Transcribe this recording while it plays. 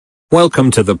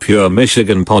Welcome to the Pure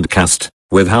Michigan podcast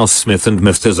with House Smith and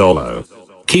Mr. Zolo.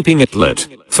 Keeping it lit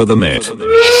for the Mitt.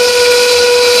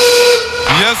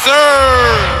 Yes,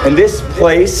 sir! And this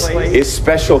place is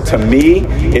special to me.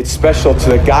 It's special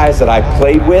to the guys that I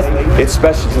played with. It's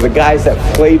special to the guys that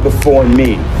played before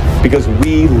me. Because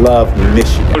we love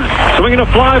Michigan. Swinging a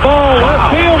fly ball,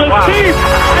 left field, it's deep,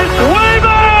 it's way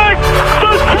back!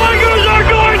 The Tigers are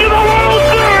going to the World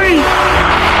Series!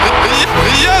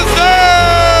 Yes, sir!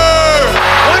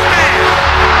 One man.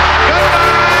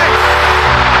 Goodbye.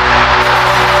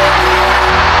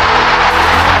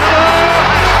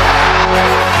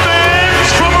 Fans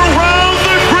from around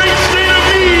the great state of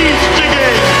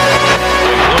Michigan!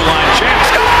 Blue line chance.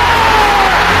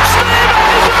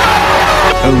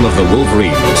 Home of the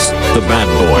Wolverines, the Bad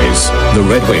Boys, the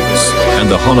Red Wings, and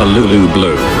the Honolulu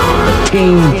Blue. The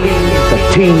team.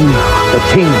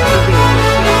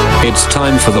 It's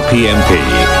time for the PMP.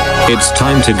 It's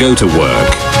time to go to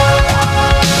work.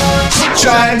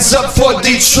 Giants up for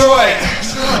Detroit,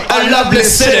 a lovely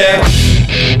city.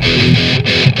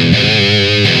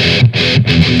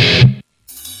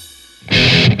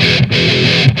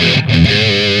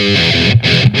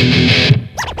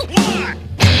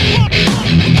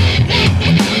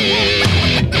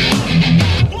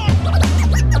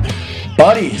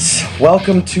 Buddies,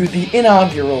 welcome to the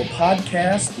inaugural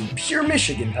podcast, the Pure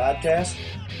Michigan podcast.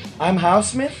 I'm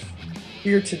House Smith,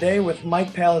 here today with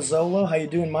Mike Palazzolo. How you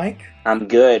doing, Mike? I'm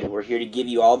good. We're here to give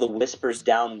you all the whispers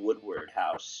down Woodward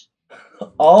House.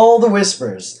 All the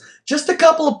whispers. Just a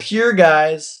couple of pure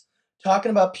guys talking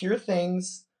about pure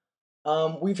things.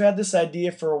 We've had this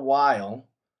idea for a while.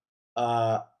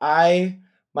 I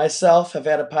myself have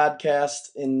had a podcast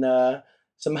in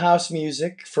some house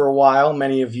music for a while.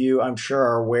 Many of you, I'm sure,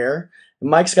 are aware.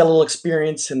 Mike's got a little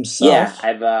experience himself.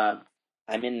 Yeah,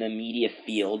 I'm in the media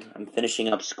field. I'm finishing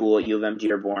up school at U of M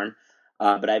Dearborn,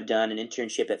 but I've done an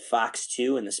internship at Fox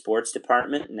 2 in the sports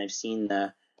department, and I've seen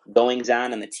the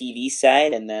goings-on the TV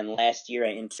side, and then last year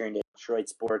I interned at Detroit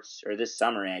Sports, or this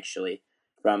summer actually,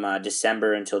 from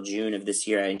December until June of this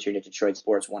year. I interned at Detroit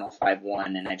Sports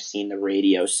 105.1, and I've seen the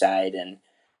radio side, and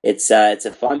it's a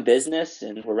fun business,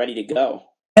 and we're ready to go.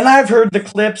 And I've heard the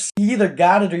clips. You either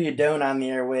got it or you don't on the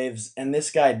airwaves, and this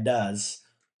guy does.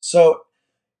 So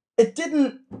it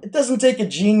doesn't take a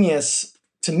genius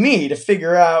to me to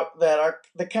figure out that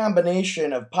the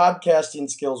combination of podcasting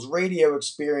skills, radio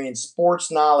experience,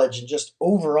 sports knowledge, and just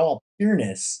overall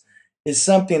pureness is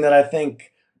something that I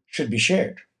think should be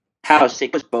shared. House,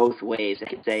 it goes both ways. I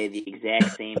could say the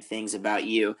exact same things about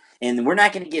you. And we're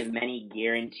not going to give many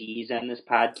guarantees on this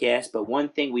podcast, but one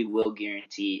thing we will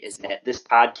guarantee is that this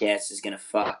podcast is going to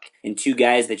fuck. And two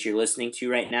guys that you're listening to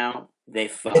right now, they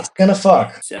fuck. It's gonna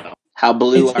fuck. So, how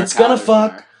blue It's gonna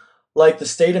fuck like the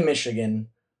state of Michigan.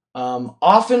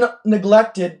 Often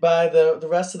neglected by the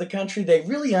rest of the country. They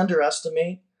really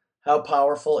underestimate how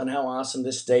powerful and how awesome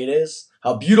this state is,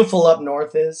 how beautiful up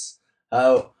north is,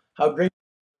 how great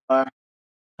are,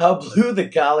 how blue the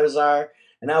collars are,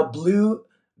 and how blue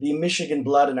the Michigan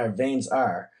blood in our veins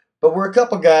are. But we're a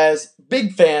couple guys,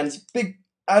 big fans,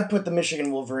 I'd put the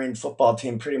Michigan Wolverine football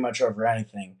team pretty much over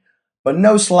anything. But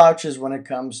no slouches when it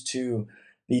comes to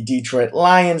the Detroit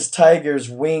Lions, Tigers,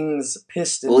 Wings,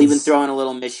 Pistons. We'll even throw in a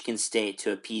little Michigan State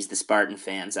to appease the Spartan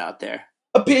fans out there.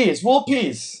 We'll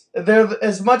appease. They're,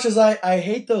 as much as I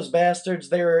hate those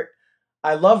bastards,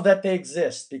 I love that they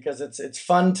exist because it's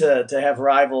fun to have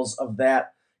rivals of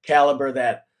that caliber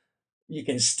that I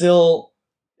can still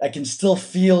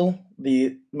feel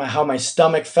how my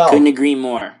stomach felt. Couldn't agree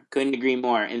more.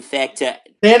 In fact,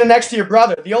 standing next to your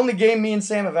brother, the only game me and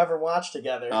Sam have ever watched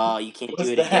together. Oh, you can't was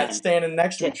do it that, again. standing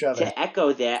next to each other. To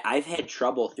echo that, I've had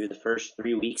trouble through the first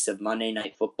 3 weeks of Monday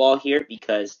Night Football here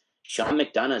because Sean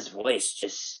McDonough's voice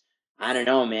just, I don't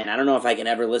know, man. I don't know if I can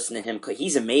ever listen to him.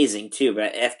 He's amazing too,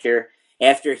 but after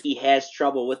he has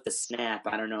trouble with the snap,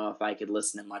 I don't know if I could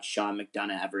listen to much Sean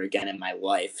McDonough ever again in my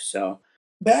life. So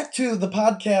back to the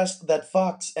podcast that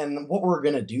fucks and what we're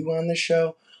going to do on this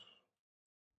show.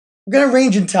 We're going to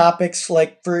range in topics,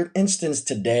 like, for instance,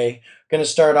 today, we're going to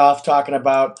start off talking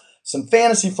about some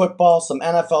fantasy football, some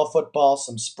NFL football,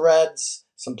 some spreads,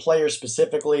 some players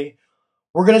specifically.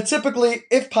 We're going to typically,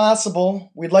 if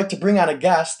possible, we'd like to bring on a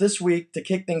guest this week to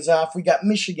kick things off. We got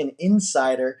Michigan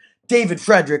insider David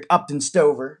Frederick Upton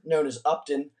Stover, known as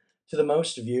Upton to the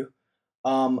most of you.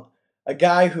 A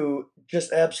guy who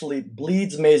just absolutely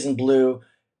bleeds maize and blue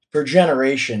for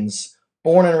generations,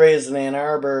 born and raised in Ann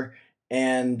Arbor,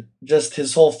 and just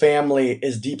his whole family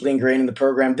is deeply ingrained in the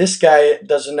program. This guy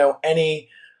doesn't know any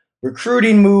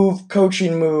recruiting move,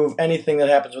 coaching move, anything that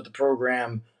happens with the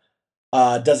program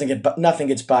nothing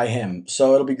gets by him.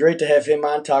 So it'll be great to have him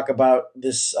on, talk about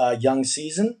this young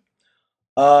season.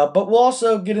 But we'll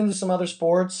also get into some other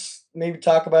sports, maybe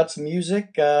talk about some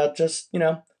music, just,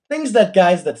 things that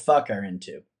guys that fuck are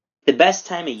into. The best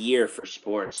time of year for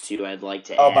sports, too, I'd like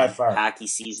to Oh, by add. far. Hockey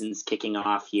season's kicking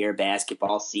off here,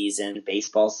 basketball season,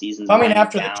 baseball season's Coming winding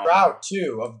after the down. drought,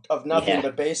 too, of nothing Yeah.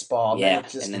 but baseball. Yeah, Then it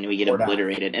just and then we get poured on.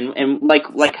 obliterated. And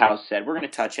like House said, we're going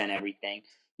to touch on everything.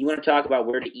 You want to talk about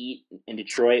where to eat in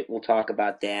Detroit? We'll talk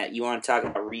about that. You want to talk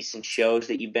about recent shows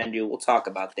that you've been to? We'll talk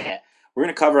about that. We're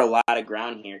going to cover a lot of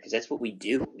ground here because that's what we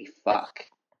do. We fuck.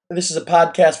 This is a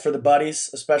podcast for the buddies,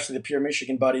 especially the Pure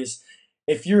Michigan buddies.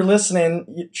 If you're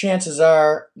listening, chances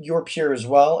are you're pure as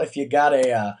well. If you got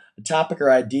a topic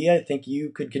or idea, I think you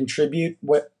could contribute,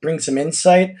 bring some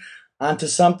insight onto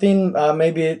something.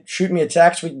 Maybe shoot me a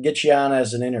text. We can get you on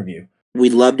as an interview.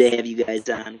 We'd love to have you guys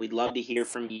on. We'd love to hear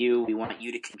from you. We want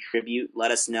you to contribute.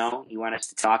 Let us know. You want us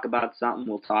to talk about something,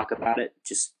 we'll talk about it.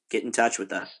 Just get in touch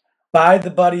with us. By the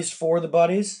buddies for the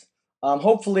buddies.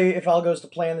 Hopefully, if all goes to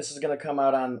plan, this is going to come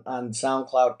out on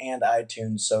SoundCloud and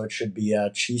iTunes, so it should be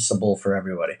cheesable for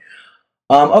everybody.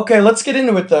 Okay, let's get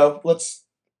into it, though.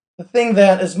 The thing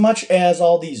that, as much as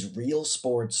all these real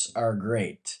sports are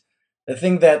great, the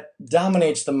thing that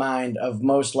dominates the mind of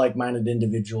most like-minded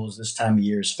individuals this time of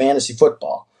year is fantasy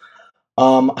football.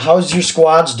 How's your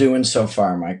squads doing so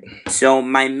far, Mike? So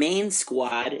my main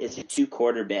squad is a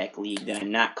 2-quarterback league that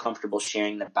I'm not comfortable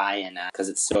sharing the buy-in on because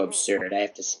it's so absurd. I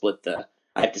have to split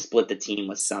the team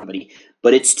with somebody.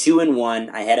 But it's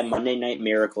 2-1. I had a Monday Night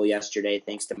Miracle yesterday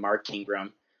thanks to Mark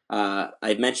Ingram.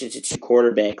 I've mentioned it's a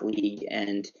 2-quarterback league,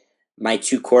 and my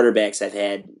 2 quarterbacks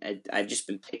I've just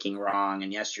been picking wrong.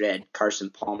 And yesterday I had Carson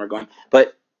Palmer going.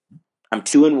 But I'm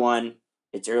 2-1.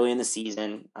 It's early in the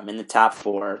season. I'm in the top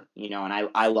 4, and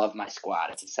I love my squad.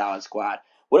 It's a solid squad.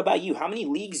 What about you? How many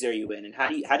leagues are you in, and how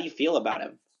do you feel about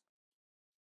them?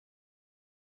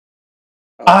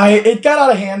 It got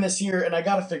out of hand this year, and I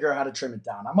got to figure out how to trim it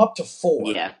down. I'm up to 4.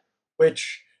 Yeah.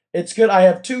 Which, it's good. I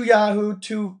have 2 Yahoo,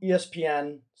 2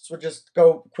 ESPN, so just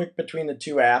go quick between the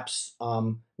 2 apps.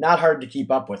 Not hard to keep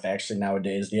up with, actually,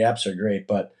 nowadays. The apps are great,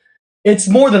 but it's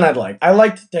more than I'd like. I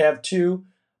like to have 2,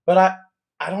 but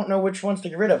I don't know which ones to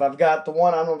get rid of. I've got the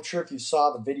one, I'm not sure if you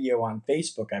saw the video on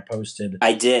Facebook I posted.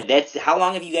 I did. How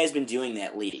long have you guys been doing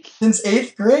that league? Since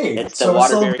 8th grade. It's the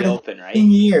Waterbury Open, right?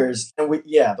 15 years. And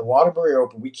the Waterbury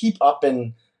Open. We keep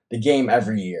upping the game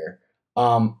every year.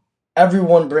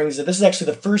 Everyone brings it. This is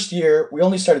actually the first year. We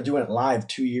only started doing it live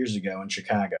 2 years ago in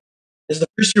Chicago. This is the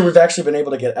first year we've actually been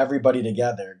able to get everybody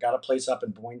together. Got a place up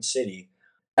in Boyne City.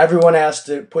 Everyone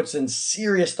puts in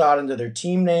serious thought into their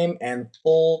team name and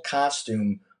full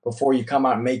costume before you come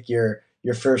out and make your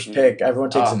first pick. Everyone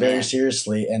takes it very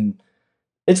seriously, and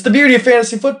it's the beauty of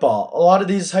fantasy football. A lot of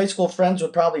these high school friends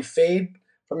would probably fade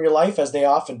from your life, as they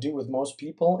often do with most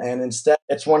people, and instead,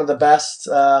 it's one of the best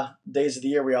days of the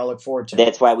year we all look forward to.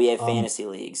 That's why we have fantasy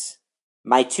leagues.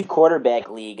 My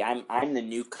 2-quarterback league, I'm the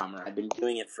newcomer. I've been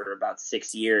doing it for about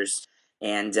 6 years,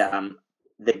 and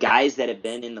the guys that have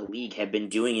been in the league have been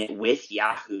doing it with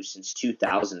Yahoo since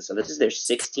 2000. So this is their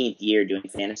 16th year doing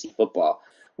fantasy football,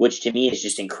 which to me is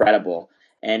just incredible.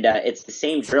 And it's the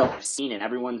same drill. I've seen it.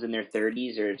 Everyone's in their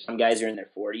 30s, or some guys are in their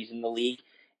 40s in the league.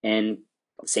 And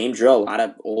same drill. A lot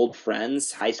of old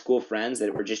friends, high school friends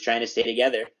that were just trying to stay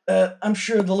together. I'm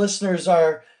sure the listeners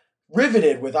are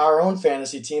riveted with our own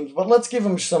fantasy teams, but let's give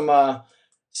them some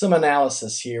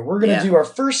analysis here. We're going to do our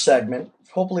first segment,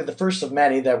 hopefully the first of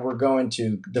many that we're going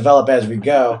to develop as we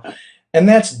go, and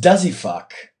that's Does He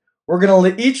Fuck? We're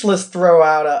going to each throw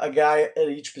out a guy at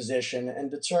each position and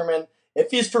determine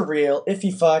if he's for real, if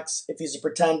he fucks, if he's a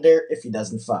pretender, if he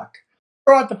doesn't fuck.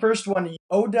 Throw out the first one,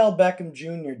 Odell Beckham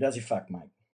Jr. Does he fuck,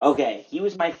 Mike? Okay, he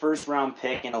was my first-round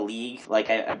pick in a league. Like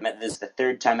this is the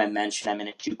third time I mentioned I'm in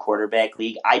a 2-quarterback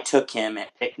league. I took him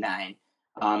at pick 9.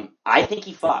 I think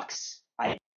he fucks.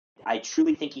 I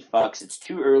truly think he fucks. It's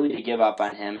too early to give up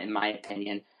on him, in my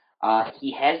opinion.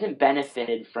 He hasn't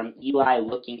benefited from Eli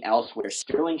looking elsewhere.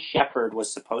 Sterling Shepard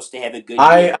was supposed to have a good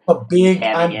year. I'm big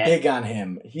on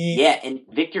him. And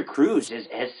Victor Cruz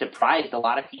has surprised a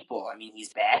lot of people. I mean,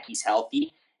 he's back, he's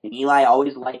healthy, and Eli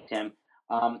always liked him.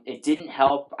 It didn't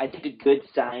help. I think a good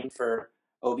sign for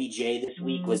OBJ this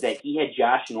week was that he had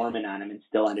Josh Norman on him and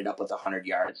still ended up with 100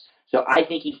 yards. So I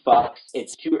think he fucks.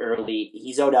 It's too early.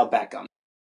 He's Odell Beckham.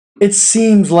 It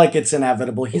seems like it's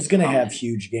inevitable. He's going to have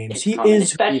huge games. He is,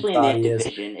 especially in that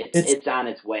division. It's on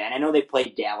its way. And I know they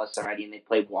played Dallas already and they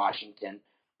played Washington,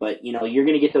 but you're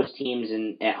going to get those teams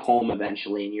at home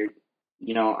eventually.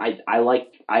 And I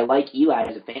like Eli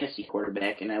as a fantasy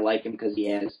quarterback, and I like him because he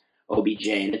has OBJ,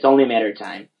 and it's only a matter of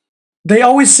time. They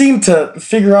always seem to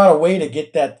figure out a way to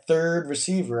get that third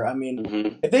receiver. I mean, Hmm.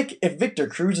 if Victor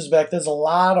Cruz is back, there's a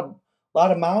lot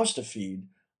of mouths to feed.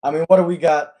 I mean, what do we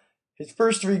got? His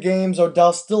first 3 games,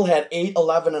 Odell still had 8,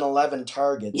 11, and 11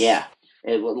 targets. Yeah.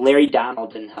 Larry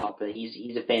Donald didn't help it.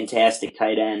 He's a fantastic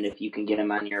tight end if you can get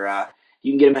him on your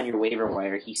you can get him on your waiver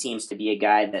wire. He seems to be a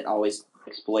guy that always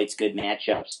exploits good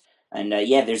matchups. And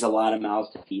yeah, there's a lot of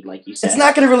mouths to feed, like you It's said.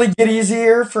 not going to really get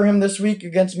easier for him this week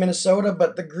against Minnesota,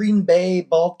 but the Green Bay,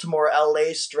 Baltimore,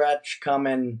 LA stretch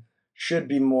coming should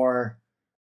be more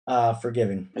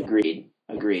forgiving. Agreed.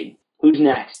 Who's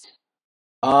next?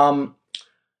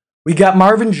 We got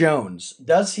Marvin Jones.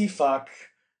 Does he fuck?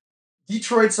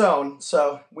 Detroit's own,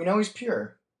 so we know he's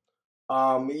pure.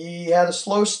 He had a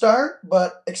slow start,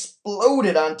 but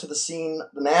exploded onto the scene,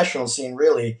 the national scene,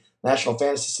 really, national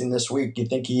fantasy scene this week. Do you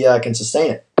think he can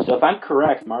sustain it? So if I'm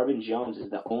correct, Marvin Jones is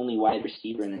the only wide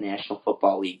receiver in the National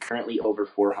Football League currently over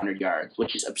 400 yards,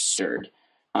 which is absurd.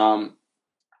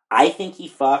 I think he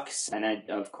fucks, and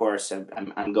of course,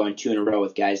 I'm going 2 in a row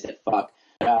with guys that fuck.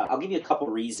 I'll give you a couple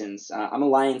reasons. I'm a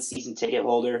Lions season ticket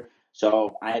holder,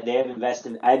 so I have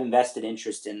invested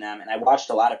interest in them, and I watched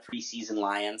a lot of preseason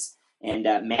Lions. And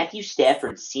Matthew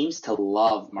Stafford seems to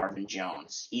love Marvin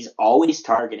Jones. He's always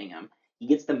targeting him. He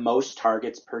gets the most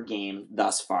targets per game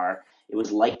thus far. It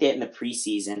was like that in the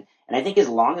preseason, and I think as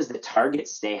long as the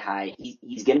targets stay high,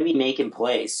 he's going to be making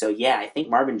plays. So yeah, I think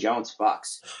Marvin Jones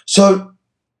fucks. So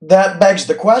that begs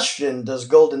the question: does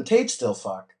Golden Tate still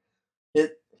fuck?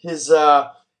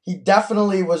 He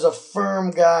definitely was a firm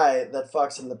guy that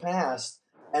fucks in the past.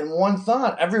 And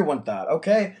everyone thought,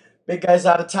 okay, big guy's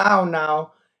out of town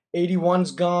now.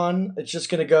 81's gone. It's just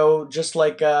gonna go just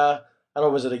like I don't know,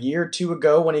 was it a year or two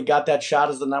ago when he got that shot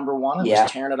as the number one and Yeah.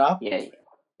 was tearing it up? Yeah,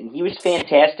 and he was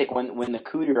fantastic when the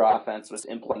Cooter offense was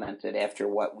implemented after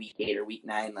week 8 or week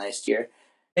 9 last year.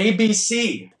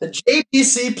 ABC. The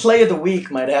JBC play of the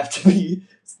week might have to be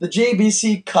the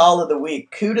JBC call of the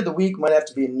week. Coot of the week might have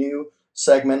to be a new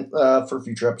segment for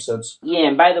future episodes. Yeah,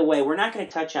 and by the way, we're not going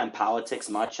to touch on politics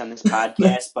much on this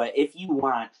podcast, but if you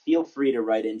want, feel free to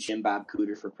write in Jim Bob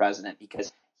Cooter for president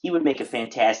because he would make a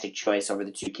fantastic choice over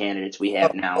the 2 candidates we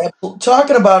have now.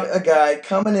 Talking about a guy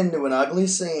coming into an ugly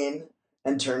scene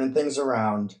and turning things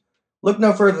around. Look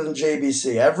no further than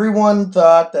JBC. Everyone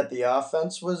thought that the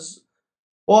offense was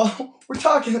well. We're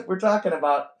still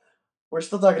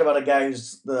talking about a guy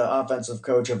who's the offensive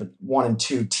coach of a 1 and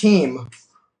 2 team.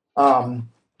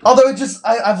 Although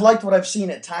I've liked what I've seen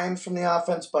at times from the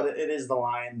offense, but it is the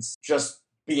Lions just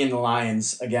being the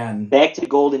Lions again. Back to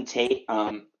Golden Tate.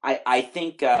 I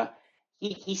think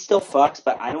he still fucks,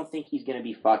 but I don't think he's going to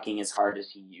be fucking as hard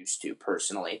as he used to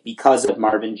personally because of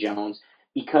Marvin Jones,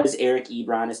 because Eric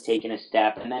Ebron has taken a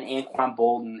step, and then Anquan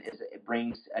Bolden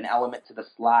brings an element to the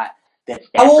slot that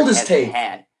Stafford How old is hasn't Tate?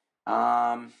 had.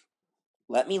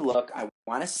 Let me look. I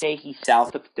want to say he's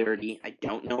south of 30. I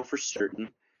don't know for certain.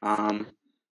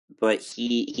 But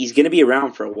he's going to be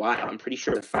around for a while. I'm pretty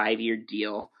sure it's a 5-year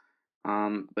deal.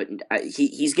 But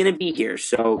he's going to be here,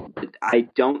 so I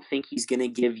don't think he's going to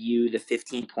give you the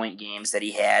 15-point games that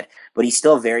he had, but he's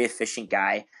still a very efficient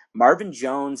guy. Marvin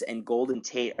Jones and Golden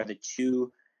Tate are the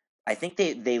two. I think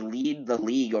they lead the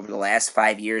league over the last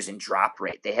 5 years in drop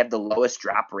rate. They have the lowest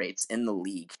drop rates in the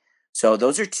league. So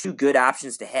those are 2 good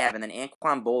options to have. And then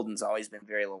Anquan Bolden's always been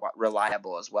very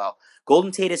reliable as well.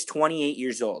 Golden Tate is 28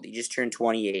 years old. He just turned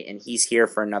 28, and he's here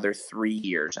for another 3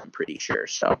 years, I'm pretty sure.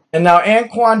 So. And now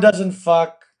Anquan doesn't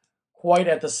fuck quite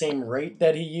at the same rate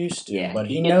that he used to, Yeah, but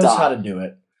he he knows gets how off. to do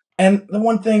it. And the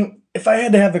one thing, if I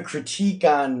had to have a critique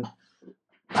on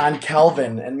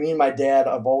Kelvin, and me and my dad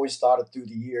have always thought it through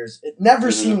the years, it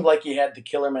never seemed like he had the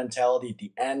killer mentality at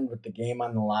the end with the game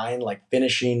on the line, like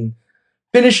finishing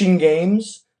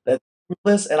games. That's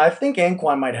ruthless, and I think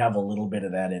Anquan might have a little bit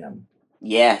of that in him.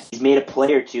 Yeah, he's made a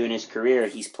play or 2 in his career.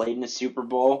 He's played in a Super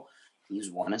Bowl. He's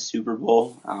won a Super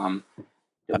Bowl.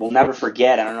 We'll never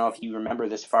forget. I don't know if you remember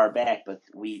this far back, but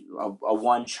a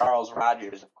one Charles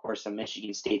Rogers, of course, a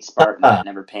Michigan State Spartan that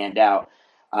never panned out.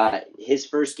 His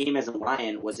first game as a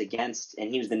Lion was against,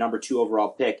 and he was the number 2 overall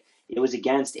pick. It was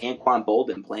against Anquan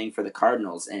Bolden playing for the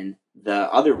Cardinals, and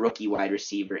the other rookie wide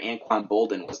receiver, Anquan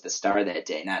Bolden, was the star that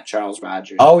day, not Charles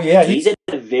Rogers. Oh yeah, so he's had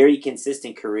a very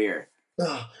consistent career.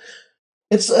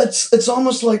 It's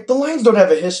almost like the Lions don't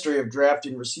have a history of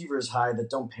drafting receivers high that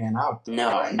don't pan out. No,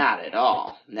 right? not at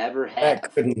all. Never have.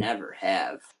 Never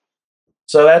have.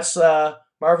 So that's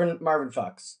Marvin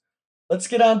Fox. Let's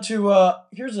get on to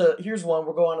here's one.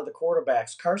 We'll go on to the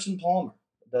quarterbacks. Carson Palmer.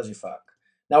 Does he fuck?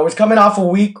 Now he's coming off a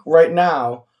week right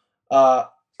now.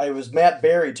 It was Matt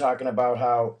Berry talking about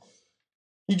how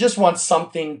he just wants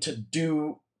something to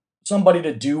do somebody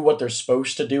to do what they're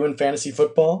supposed to do in fantasy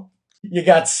football. You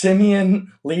got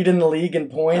Simeon leading the league in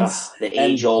points, Ugh, the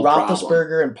and age-old problem.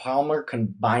 Roethlisberger and Palmer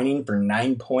combining for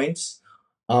 9 points.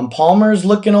 Palmer's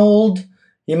looking old.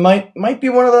 He might be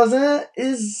one of those.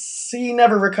 Is he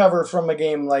never recover from a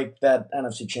game like that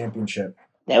NFC Championship?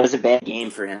 That was a bad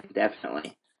game for him,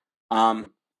 definitely.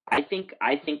 I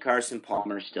think Carson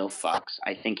Palmer still fucks.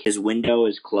 I think his window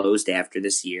is closed after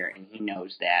this year, and he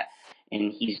knows that.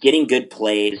 And he's getting good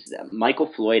plays. Michael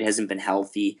Floyd hasn't been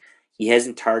healthy. He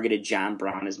hasn't targeted John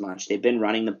Brown as much. They've been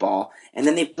running the ball, and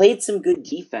then they've played some good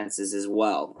defenses as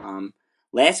well.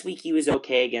 Last week he was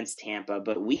okay against Tampa,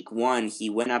 but week 1 he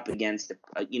went up against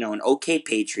an okay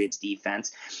Patriots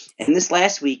defense, and this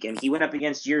last week and he went up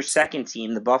against your second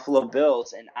team, the Buffalo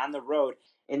Bills, and on the road.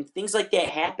 And things like that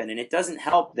happen, and it doesn't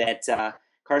help that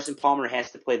Carson Palmer has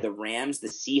to play the Rams, the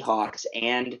Seahawks,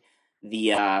 and the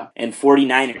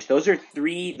 49ers. Those are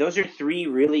three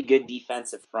really good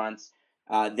defensive fronts.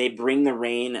 They bring the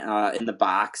rain in the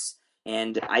box,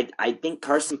 and I think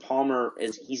Carson Palmer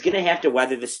he's going to have to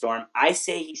weather the storm. I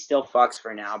say he still fucks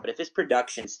for now, but if his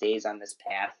production stays on this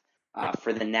path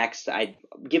for the next, I'd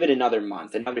give it another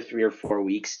month, another 3 or 4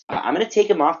 weeks. I'm going to take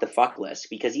him off the fuck list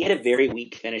because he had a very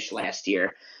weak finish last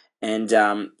year, and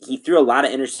he threw a lot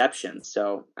of interceptions.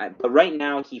 But right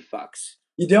now he fucks.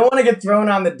 You don't want to get thrown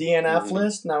on the DNF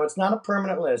list. Now, it's not a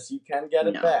permanent list. You can get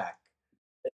it back.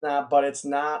 It's not, but it's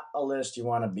not a list you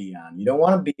want to be on. You don't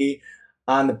want to be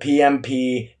on the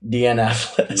PMP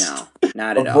DNF list. No,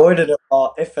 not at all. Avoid it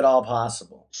all, if at all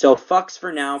possible. So fucks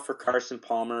for now for Carson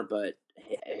Palmer, but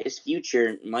his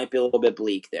future might be a little bit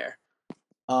bleak there.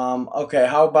 Okay,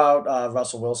 how about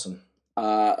Russell Wilson?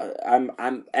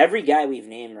 I'm every guy we've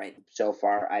named right so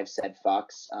far, I've said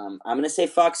fucks. I'm gonna say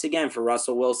fucks again for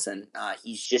Russell Wilson.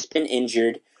 He's just been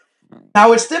injured.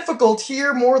 Now it's difficult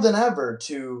here more than ever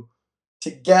to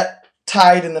get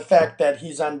tied in the fact that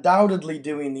he's undoubtedly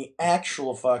doing the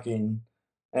actual fucking,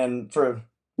 and for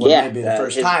maybe the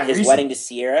first time his recently. wedding to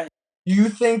Sierra. Do you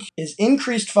think his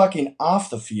increased fucking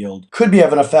off the field could be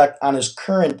having an effect on his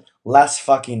current less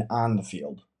fucking on the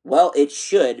field? Well, it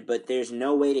should, but there's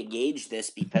no way to gauge this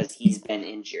because he's been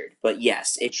injured. But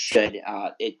yes, it should.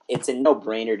 It's a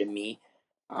no-brainer to me,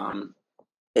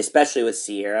 especially with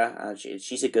Sierra.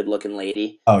 She's a good-looking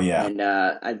lady. Oh, yeah. And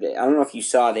I don't know if you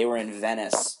saw, they were in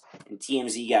Venice, and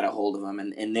TMZ got a hold of them,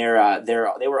 and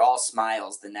they were all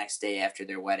smiles the next day after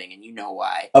their wedding, and you know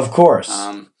why. Of course.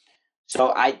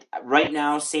 So right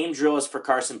now, same drill as for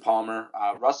Carson Palmer.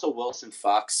 Russell Wilson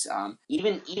fucks.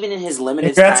 Even in his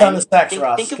limited congrats time. On the sex,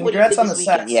 Russ. Congrats on the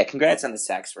sex. Yeah, congrats on the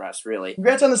sex, Russ. Really.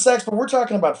 Congrats on the sex, but we're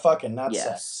talking about fucking, not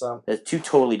sex. So. They're two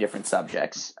totally different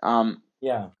subjects.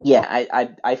 Yeah. Yeah,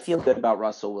 I feel good about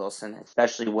Russell Wilson,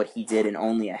 especially what he did in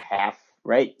only a half.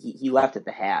 Right, he left at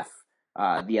the half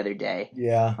the other day.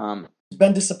 Yeah. He's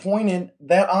been disappointed.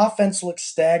 That offense looks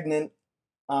stagnant.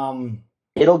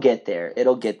 It'll get there.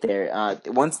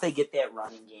 Once they get that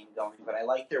running game going. But I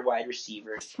like their wide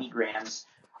receivers. Jimmy Graham's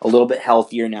a little bit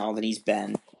healthier now than he's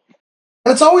been.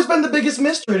 And it's always been the biggest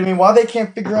mystery to me why they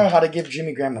can't figure out how to give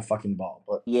Jimmy Graham the fucking ball.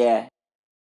 But yeah,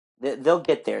 they'll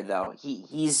get there though.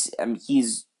 He's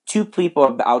two people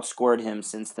have outscored him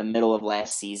since the middle of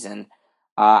last season.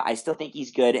 I still think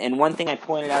he's good. And one thing I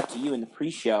pointed out to you in the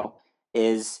pre-show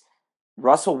is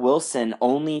Russell Wilson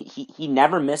he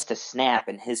never missed a snap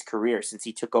in his career since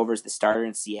he took over as the starter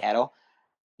in Seattle.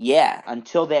 Yeah,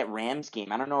 until that Rams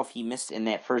game. I don't know if he missed in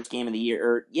that first game of the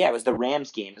year. It was the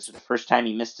Rams game. This was the first time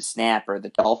he missed a snap, or the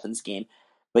Dolphins game.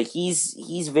 But he's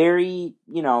very,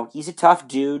 he's a tough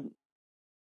dude.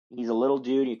 He's a little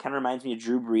dude. He kind of reminds me of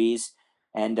Drew Brees.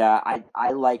 And I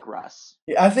like Russ.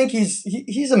 I think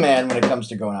he's a man when it comes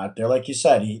to going out there. Like you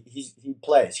said, he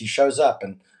plays. He shows up,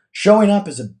 and showing up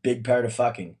is a big part of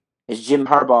fucking. As Jim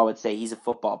Harbaugh would say, he's a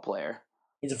football player.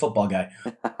 He's a football guy.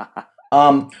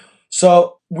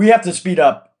 So we have to speed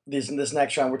up this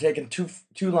next round. We're taking too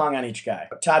long on each guy.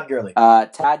 Todd Gurley.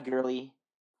 Todd Gurley,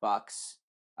 Bucks.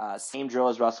 Same drill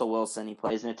as Russell Wilson. He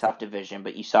plays in a tough division,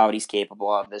 but you saw what he's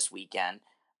capable of this weekend.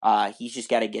 He's just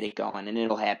got to get it going, and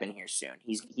it'll happen here soon.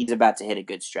 He's about to hit a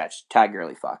good stretch. Todd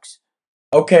Gurley fucks.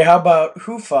 Okay, how about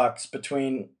who fucks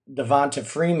between Devonta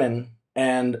Freeman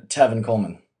and Tevin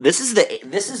Coleman? This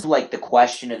is like the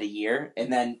question of the year,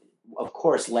 and then of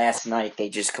course last night they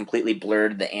just completely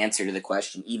blurred the answer to the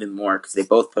question even more because they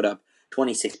both put up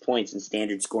 26 points in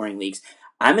standard scoring leagues.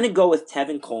 I'm gonna go with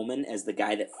Tevin Coleman as the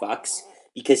guy that fucks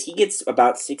because he gets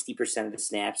about 60% of the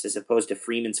snaps as opposed to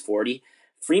Freeman's 40%.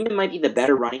 Freeman might be the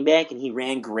better running back, and he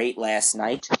ran great last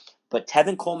night, but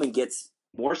Tevin Coleman gets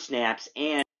more snaps,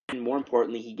 and and more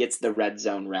importantly, he gets the red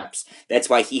zone reps. That's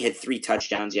why he had 3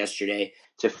 touchdowns yesterday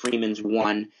to Freeman's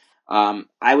 1.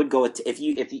 I would go with if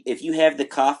you have the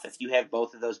cuff, if you have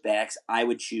both of those backs, I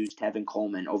would choose Tevin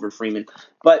Coleman over Freeman.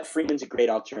 But Freeman's a great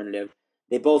alternative.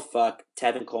 They both fuck.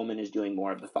 Tevin Coleman is doing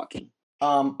more of the fucking.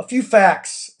 A few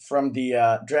facts from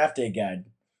the draft day guide.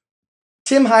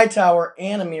 Tim Hightower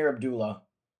and Amir Abdullah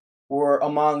were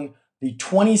among the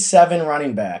 27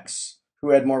 running backs who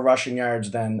had more rushing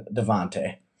yards than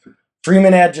Devontae.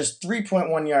 Freeman had just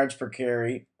 3.1 yards per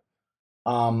carry.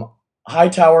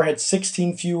 Hightower had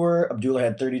 16 fewer. Abdullah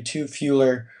had 32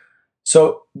 fewer.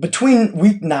 So between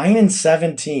week 9 and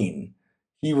 17,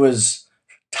 he was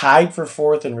tied for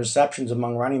 4th in receptions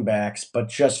among running backs, but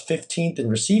just 15th in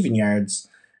receiving yards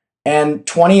and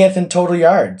 20th in total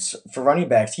yards for running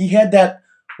backs. He had that,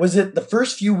 was it the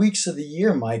first few weeks of the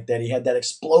year, Mike, that he had that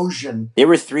explosion? There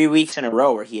were 3 weeks in a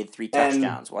row where he had 3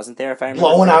 touchdowns, wasn't there? If I remember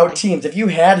blowing correctly? out teams. If you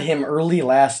had him early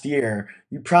last year,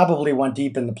 you probably went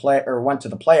deep in the play or went to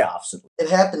the playoffs. It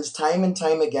happens time and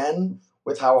time again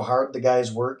with how hard the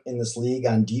guys work in this league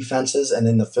on defenses and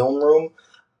in the film room.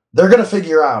 They're gonna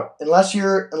figure out, unless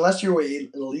you're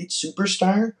an elite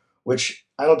superstar, which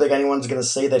I don't think anyone's gonna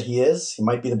say that he is. He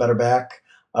might be the better back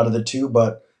out of the two,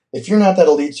 but if you're not that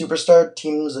elite superstar,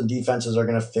 teams and defenses are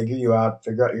gonna figure you out,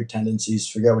 figure out your tendencies,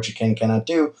 figure out what you can and cannot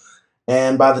do.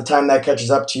 And by the time that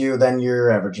catches up to you, then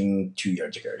you're averaging 2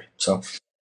 yards a carry. So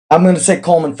I'm going to say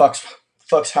Coleman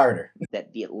fucks harder.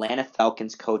 That the Atlanta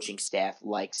Falcons coaching staff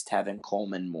likes Tevin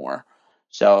Coleman more.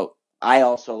 So I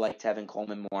also like Tevin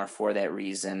Coleman more for that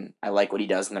reason. I like what he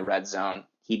does in the red zone.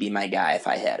 He'd be my guy if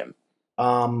I had him.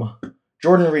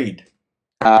 Jordan Reed.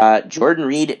 Jordan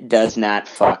Reed does not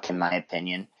fuck, in my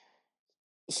opinion.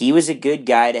 He was a good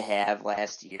guy to have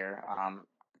last year.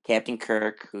 Captain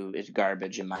Kirk, who is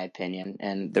garbage in my opinion,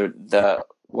 and the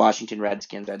Washington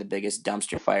Redskins are the biggest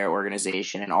dumpster fire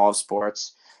organization in all of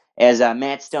sports. As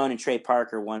Matt Stone and Trey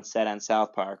Parker once said on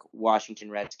South Park, Washington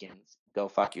Redskins, go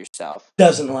fuck yourself.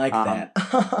 Doesn't like that.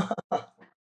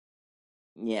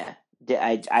 Yeah,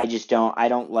 I just don't. I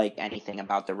don't like anything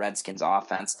about the Redskins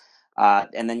offense.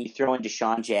 And then you throw in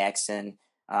Deshaun Jackson.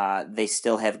 They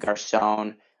still have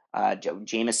Garcon.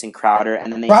 Jamison Crowder,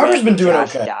 and then they Crowder's been doing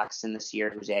Josh okay. Doxson this year,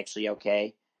 who's actually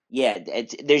okay. Yeah,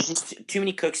 there's just too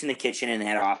many cooks in the kitchen in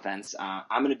that offense.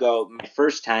 I'm gonna go my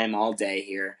first time all day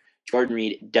here. Jordan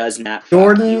Reed does not. He will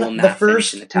Jordan, not the finish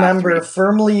first in the top member 3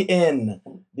 firmly in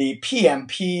the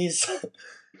PMP's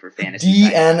for fantasy.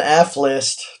 DNF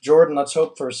list. Jordan, let's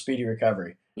hope for a speedy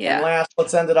recovery. Yeah. And last,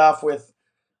 let's end it off with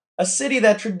a city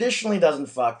that traditionally doesn't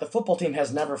fuck. The football team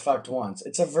has never fucked once.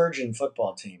 It's a virgin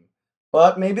football team.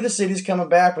 But maybe the city's coming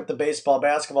back with the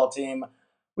basketball team.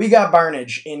 We got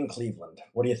Barnage in Cleveland.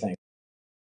 What do you think?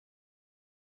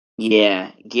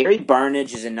 Yeah, Gary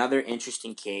Barnage is another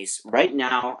interesting case. Right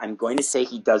now, I'm going to say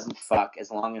he doesn't fuck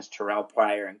as long as Terrell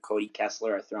Pryor and Cody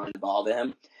Kessler are throwing the ball to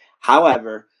him.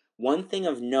 However, one thing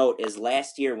of note is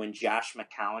last year when Josh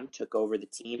McCown took over the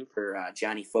team for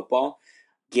Johnny Football,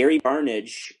 Gary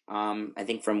Barnage, I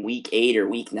think from week 8 or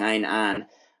week 9 on,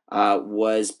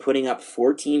 was putting up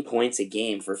 14 points a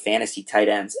game for fantasy tight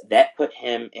ends. That put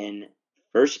him in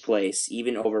first place,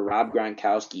 even over Rob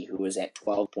Gronkowski, who was at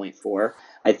 12.4,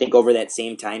 I think, over that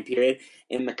same time period.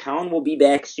 And McCown will be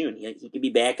back soon. He could be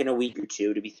back in a week or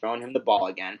two to be throwing him the ball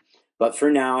again. But for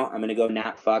now, I'm going to go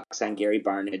not fucks on Gary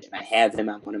Barnage. And I have him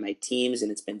on one of my teams, and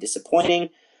it's been disappointing.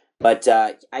 But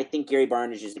I think Gary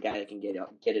Barnage is the guy that can get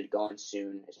it going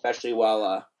soon, especially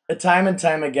while... time and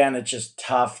time again, it's just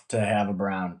tough to have a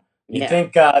Brown. You Yeah.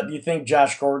 think? Do you think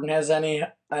Josh Gordon has any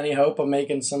hope of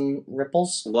making some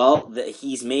ripples? Well,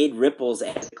 he's made ripples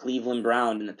as a Cleveland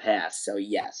Brown in the past, so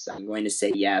yes, I'm going to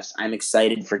say yes. I'm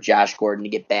excited for Josh Gordon to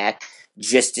get back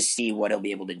just to see what he'll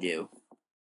be able to do.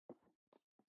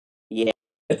 Yeah,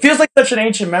 It feels like such an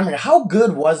ancient memory. How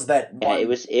good was that? yeah, it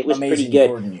was pretty amazing good.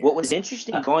 Gordon year? What was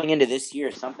interesting going into this year,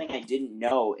 something I didn't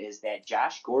know, is that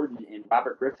Josh Gordon and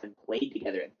Robert Griffin played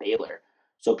together at Baylor.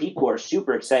 So people were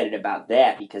super excited about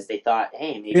that because they thought,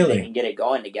 hey, maybe Really? they can get it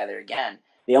going together again.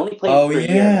 They only played for a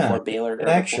year yeah, before Baylor, or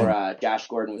connection. before Josh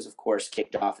Gordon was, of course,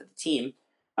 kicked off of the team.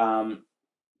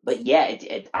 But yeah,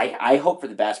 I hope for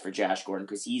the best for Josh Gordon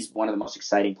because he's one of the most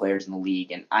exciting players in the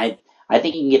league, and I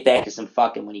think he can get back to some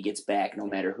fucking when he gets back, no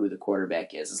matter who the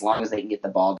quarterback is, as long as they can get the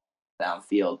ball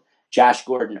downfield. Josh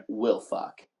Gordon will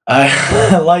fuck.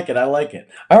 I like it. I like it.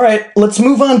 All right, let's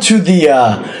move on to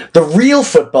the real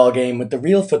football game with the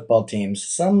real football teams.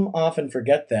 Some often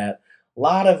forget that. A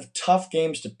lot of tough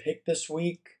games to pick this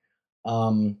week,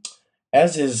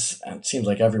 as is it seems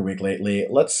like every week lately.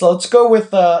 Let's go with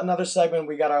another segment.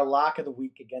 We got our lock of the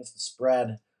week against the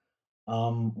spread.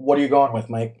 What are you going with,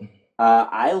 Mike?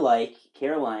 I like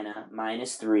Carolina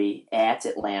 -3 at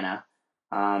Atlanta.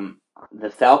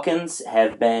 The Falcons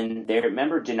have been there.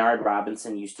 Remember, Denard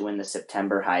Robinson used to win the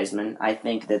September Heisman. I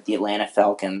think that the Atlanta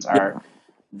Falcons are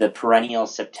the perennial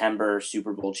September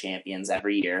Super Bowl champions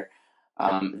every year.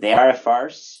 They are a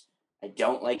farce. I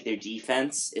don't like their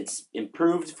defense. It's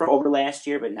improved from over last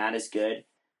year, but not as good.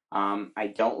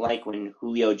 I don't like when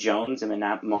Julio Jones and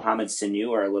Mohamed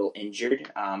Sanu are a little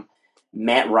injured.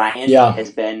 Matt Ryan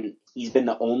he's been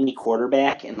the only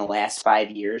quarterback in the last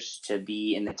 5 years to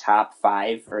be in the top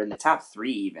 5 or in the top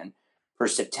 3 even for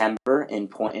September in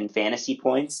fantasy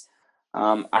points.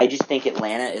 I just think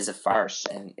Atlanta is a farce,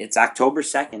 and it's October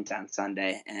 2nd on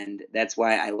Sunday, and that's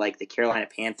why I like the Carolina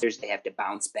Panthers. They have to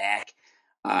bounce back.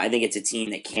 I think it's a team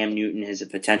that Cam Newton has a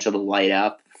potential to light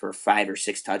up for 5 or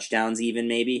 6 touchdowns even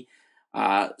maybe.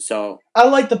 So I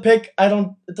like the pick.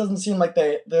 It doesn't seem like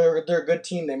they're a good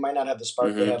team. They might not have the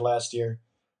spark they had last year.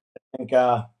 I think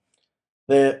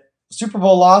the Super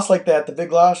Bowl loss like that, the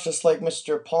big loss, just like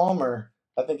Mr. Palmer,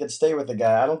 I think it'd stay with the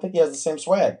guy. I don't think he has the same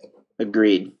swag.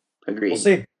 Agreed. We'll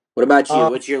see. What about you?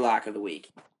 What's your lock of the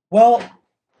week? Well,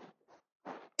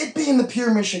 it being the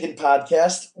Pure Michigan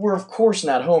podcast, we're of course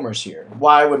not homers here.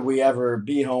 Why would we ever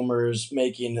be homers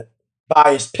making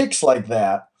biased picks like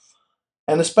that?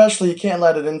 And especially, you can't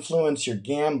let it influence your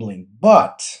gambling.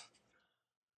 But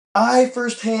I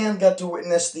firsthand got to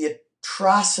witness the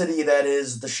atrocity that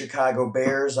is the Chicago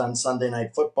Bears on Sunday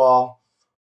Night Football.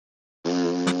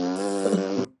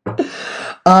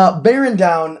 Bearing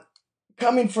down,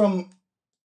 coming from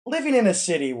living in a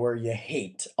city where you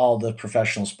hate all the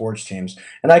professional sports teams.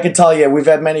 And I can tell you, we've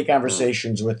had many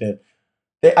conversations with it.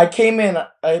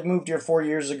 I moved here 4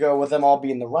 years ago with them all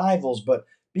being the rivals, but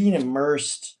being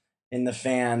immersed in the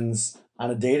fans on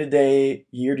a day-to-day,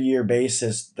 year-to-year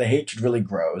basis, the hatred really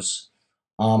grows.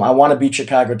 I want to beat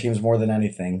Chicago teams more than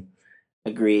anything.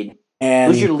 Agreed.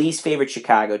 And who's your least favorite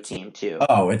Chicago team, too?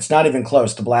 Oh, it's not even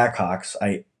close. The Blackhawks.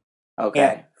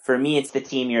 Okay. For me, it's the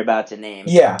team you're about to name.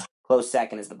 Yeah. Close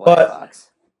second is the Blackhawks.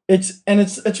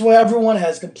 It's where everyone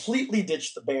has completely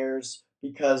ditched the Bears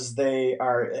because they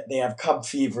have Cub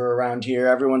fever around here.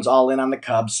 Everyone's all in on the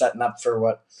Cubs, setting up for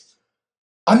what.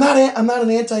 I'm not an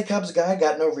anti-Cubs guy.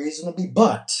 Got no reason to be,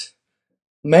 but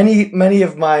many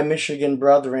of my Michigan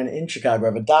brethren in Chicago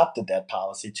have adopted that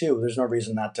policy too. There's no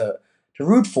reason not to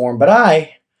root for them, but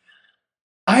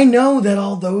I know that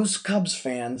all those Cubs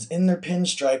fans in their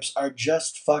pinstripes are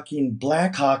just fucking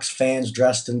Blackhawks fans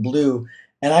dressed in blue,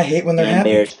 and I hate when they're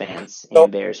happy. Bears fans.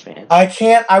 I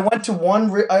can't. I went to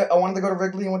I wanted to go to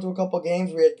Wrigley. I went to a couple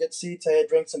games. We had good seats. I had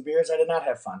drank some beers. I did not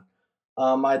have fun.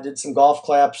 I did some golf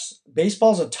claps.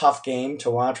 Baseball's a tough game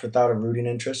to watch without a rooting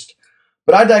interest,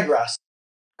 but I digress.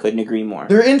 Couldn't agree more.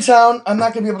 They're in town. I'm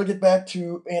not going to be able to get back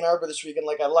to Ann Arbor this weekend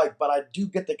like I like, but I do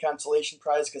get the consolation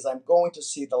prize because I'm going to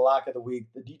see the lock of the week.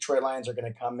 The Detroit Lions are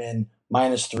going to come in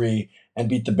 -3 and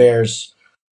beat the Bears.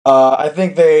 I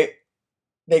think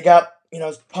they got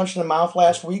punched in the mouth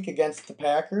last week against the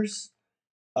Packers.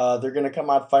 They're going to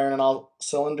come out firing on all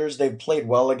cylinders. They've played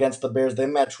well against the Bears. They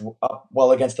match up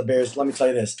well against the Bears. Let me tell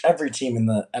you this. Every team in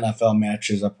the NFL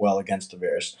matches up well against the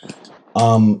Bears.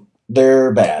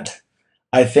 They're bad.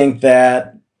 I think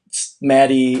that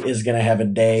Maddie is going to have a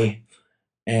day,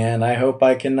 and I hope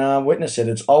I can witness it.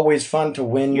 It's always fun to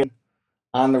win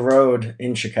on the road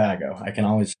in Chicago. I can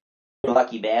always. You're a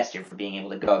lucky bastard for being able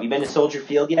to go. Have you been to Soldier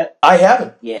Field yet? I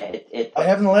haven't. Yeah, I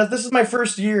haven't. This is my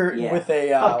first year with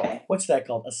a what's that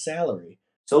called? A salary.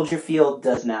 Soldier Field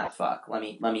does not fuck. Let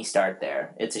me start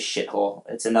there. It's a shithole.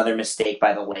 It's another mistake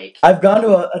by the lake. I've gone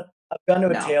to a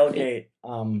tailgate.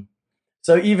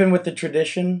 So even with the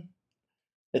tradition,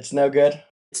 it's no good.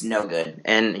 It's no good,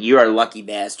 and you are a lucky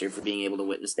bastard for being able to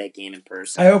witness that game in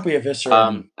person. I hope we eviscerate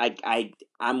him.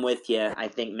 I'm with you. I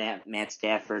think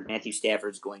Matthew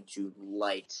Stafford's going to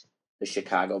light the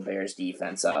Chicago Bears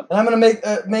defense up. And I'm going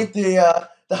to make the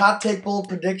hot take bold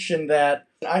prediction that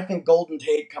I think Golden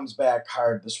Tate comes back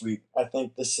hard this week. I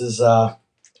think this is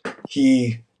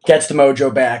he gets the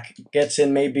mojo back, gets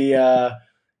in, maybe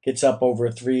gets up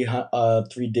over three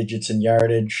digits in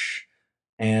yardage,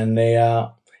 and they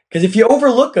because if you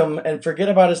overlook him and forget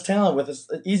about his talent, it's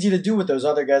easy to do with those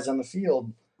other guys on the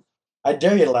field. I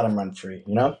dare you to let him run free.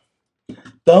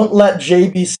 Don't let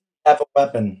JBC have a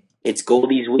weapon. It's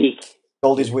Goldie's week.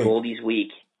 Goldie's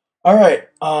week. All right.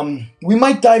 We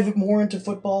might dive more into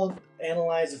football,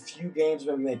 analyze a few games,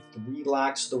 maybe make 3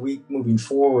 locks of the week moving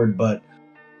forward. But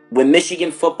when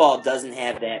Michigan football doesn't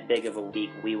have that big of a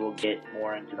week, we will get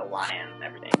more into the Lions and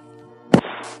everything.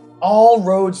 All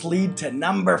roads lead to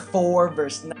number 4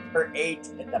 versus number 8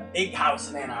 at the Big House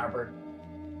in Ann Arbor.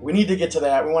 we need to get to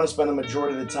that. We want to spend the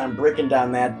majority of the time breaking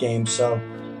down that game. So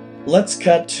let's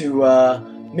cut to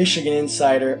Michigan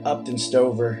insider Upton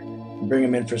Stover and bring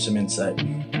him in for some insight.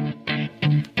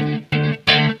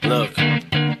 Look,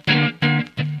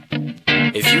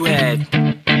 if you had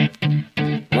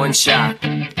one shot,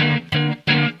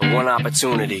 one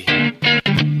opportunity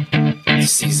to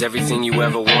seize everything you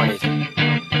ever wanted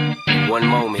in one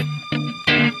moment,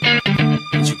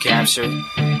 did you capture it?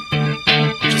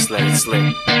 Or just let it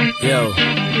slip? Yo.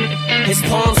 His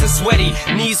palms are sweaty,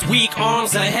 knees weak,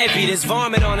 arms are heavy. There's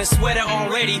vomit on his sweater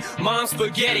already. Mom's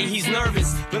spaghetti, he's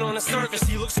nervous, but on the surface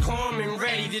he looks calm and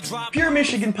ready to drop. Pure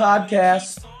Michigan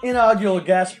Podcast, inaugural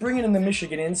guest, bringing in the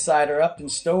Michigan insider, Upton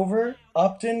Stover.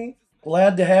 Upton,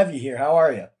 glad to have you here. How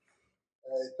are you?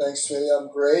 Hey, thanks, Smitty. I'm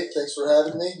great. Thanks for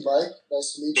having me. Mike,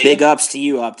 nice to meet you. Big ups to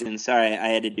you, Upton. Sorry, I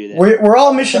had to do that. We're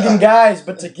all Michigan guys,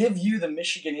 but to give you the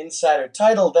Michigan insider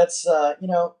title, that's,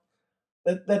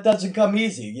 that doesn't come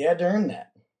easy. You had to earn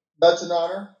that. That's an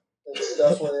honor. It's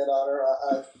definitely an honor.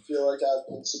 I feel like I've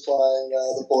been supplying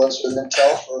the boys with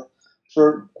intel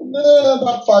for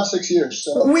about 5-6 years.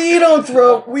 So We don't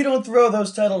throw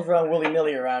those titles around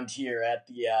willy-nilly around here at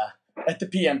the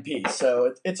PMP,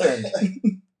 so it's earned.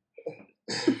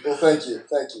 Well, thank you.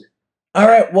 All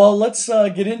right, well, let's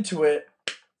get into it.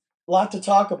 A lot to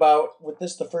talk about with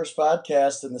this, the first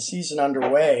podcast and the season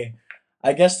underway.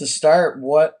 I guess to start,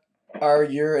 what are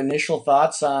your initial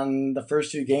thoughts on the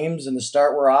first two games and the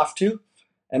start we're off to,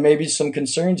 and maybe some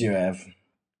concerns you have?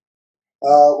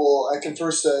 Well, I can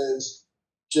first say is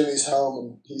Jimmy's home,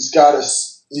 and he's got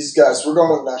us. We're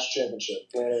going to the national championship.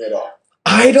 We're winning it all.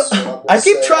 I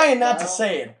keep trying not to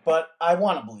say it, but I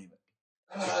want to believe it.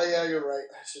 Yeah, you're right.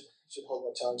 I should hold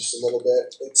my tongue just a little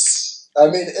bit. It's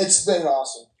been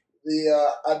awesome.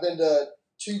 I've been to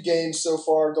 2 games so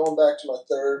far, going back to my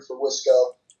 3rd for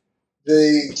Wisco.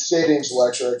 The stadium's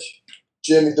electric.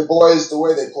 Jimmy, the boys, the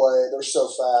way they play, they're so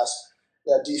fast.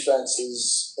 That defense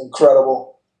is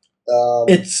incredible.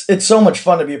 It's so much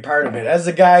fun to be a part of it. As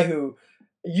a guy who,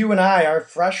 you and I, our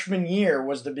freshman year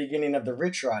was the beginning of the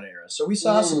Rich Rod era, so we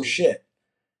saw some shit.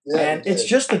 Yeah, and it's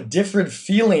just a different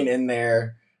feeling in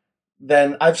there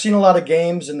than I've seen a lot of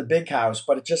games in the big house,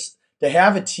 but it just to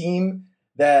have a team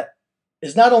that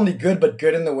is not only good, but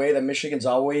good in the way that Michigan's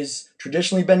always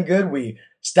traditionally been good. We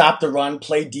stop the run,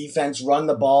 play defense, run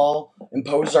the ball,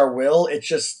 impose our will. It's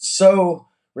just so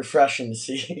refreshing to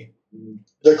see.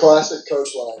 The classic coach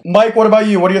line. Mike, what about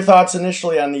you? What are your thoughts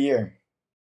initially on the year?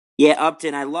 Yeah,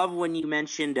 Upton, I love when you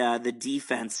mentioned the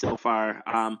defense so far.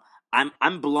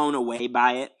 I'm blown away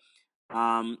by it.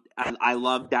 I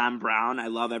love Don Brown. I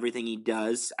love everything he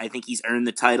does. I think he's earned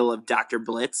the title of Dr.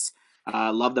 Blitz.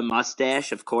 Love the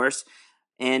mustache, of course.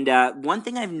 And one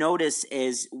thing I've noticed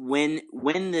is when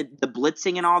the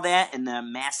blitzing and all that and the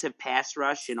massive pass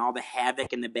rush and all the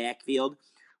havoc in the backfield,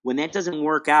 when that doesn't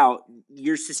work out,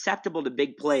 you're susceptible to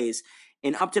big plays.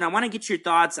 And Upton, I want to get your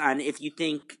thoughts on if you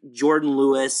think Jordan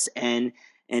Lewis and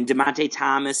DeMonte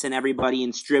Thomas and everybody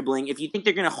in Stribling, if you think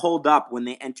they're going to hold up when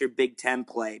they enter Big Ten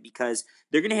play, because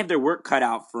they're going to have their work cut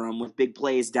out for them with big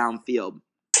plays downfield.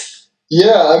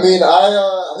 Yeah, I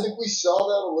think we saw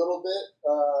that a little bit.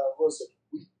 What was it?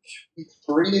 Week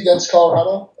 3 against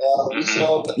Colorado. We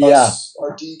saw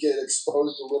our D get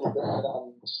exposed a little bit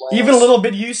on slants. Even a little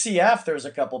bit UCF, there's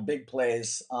a couple big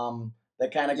plays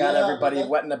that kind of got everybody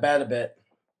wet in the bed a bit.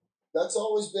 That's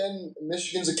always been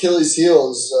Michigan's Achilles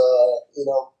heel is,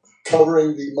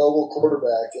 covering the mobile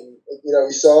quarterback. And,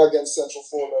 we saw against Central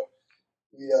Florida,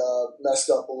 we messed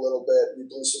up a little bit. We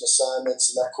blew some assignments,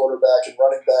 and that quarterback and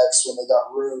running backs, when they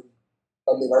got room,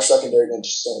 our secondary didn't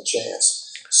stand a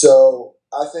chance. So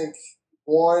I think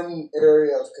one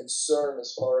area of concern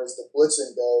as far as the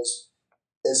blitzing goes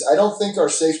is I don't think our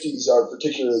safeties are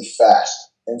particularly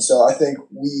fast. And so I think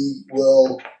we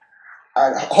will,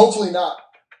 hopefully not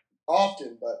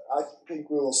often, but I think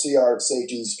we will see our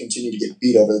safeties continue to get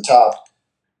beat over the top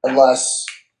unless,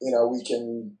 we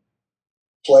can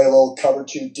play a little cover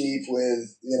 2 deep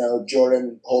with,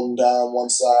 Jordan holding down one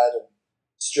side and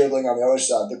Stribling on the other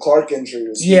side. The Clark injury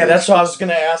was huge. That's what I was going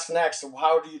to ask next.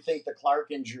 How do you think the Clark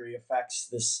injury affects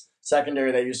this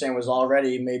secondary that you're saying was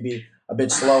already maybe a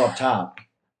bit slow up top?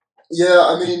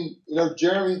 Yeah,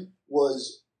 Jeremy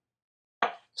was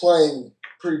playing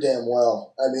pretty damn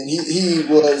well.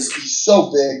 He's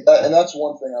so big, and that's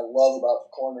one thing I love about the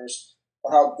corners,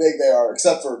 or how big they are,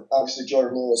 except for obviously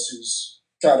Jordan Lewis, who's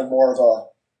kind of more of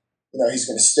a, he's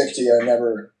going to stick to you and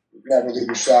never leave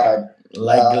your side.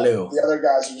 Like glue. The other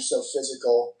guys are just so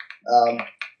physical.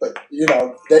 But,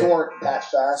 they weren't that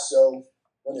fast, so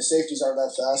when the safeties aren't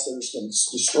that fast, they're just getting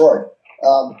destroyed.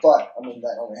 But I mean,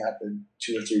 that only happened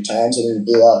 2 or 3 times. I mean,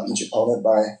 we blew out each opponent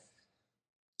by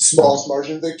smallest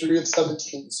margin victory of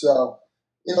 17. So,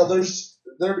 there's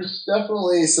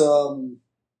definitely some,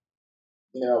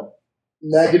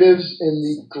 negatives in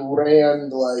the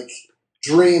grand,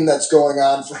 dream that's going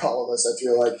on for all of us, I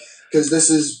feel like, because this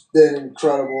has been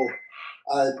incredible.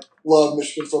 I love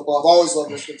Michigan football. I've always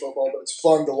loved Michigan football, but it's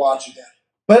fun to watch again.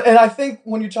 And I think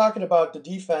when you're talking about the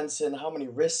defense and how many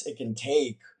risks it can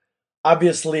take,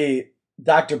 obviously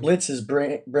Dr. Blitz is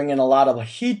bringing a lot of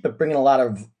heat, but bringing a lot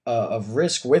of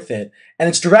risk with it. And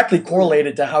it's directly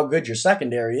correlated to how good your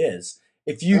secondary is.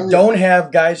 If you don't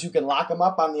have guys who can lock them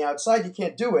up on the outside, you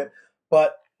can't do it.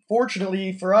 But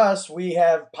fortunately for us, we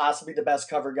have possibly the best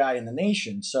cover guy in the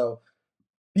nation. So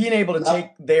being able to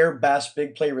take their best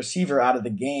big play receiver out of the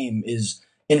game is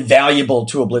invaluable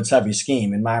to a blitz-heavy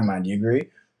scheme, in my mind. Do you agree?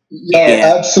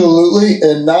 Yeah, absolutely.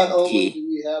 And not only do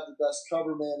we have the best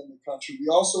cover man in the country, we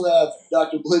also have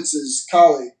Dr. Blitz's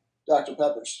colleague, Dr.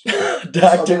 Peppers.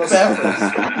 Dr. Peppers.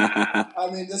 I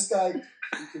mean, this guy,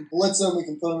 we can blitz him, we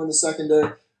can put him in the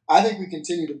secondary. I think we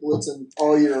continue to blitz him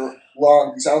all year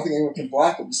long because I don't think anyone can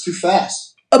block him. He's too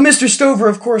fast. Mr. Stover,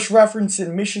 of course,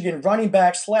 referencing Michigan running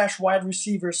back / wide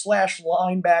receiver /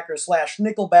 linebacker /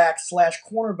 nickelback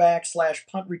 / cornerback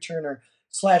 / punt returner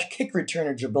 / kick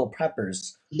returner Jabril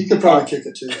Peppers. He could probably kick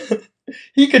it too.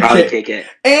 He could probably kick it.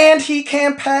 And he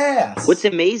can pass. What's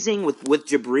amazing with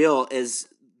Jabril is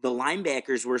the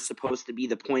linebackers were supposed to be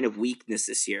the point of weakness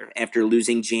this year after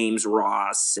losing James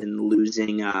Ross and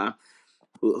losing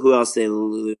who else they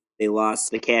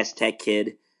lost? The Cass Tech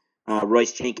kid,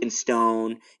 Royce Jenkins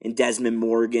Stone, and Desmond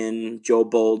Morgan, Joe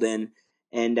Bolden.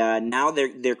 And now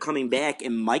they're coming back,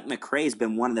 and Mike McCray has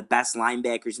been one of the best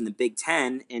linebackers in the Big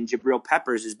Ten, and Jabril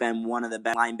Peppers has been one of the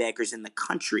best linebackers in the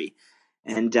country.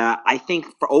 And I think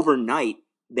for overnight,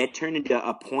 that turned into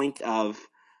a point of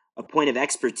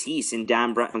expertise in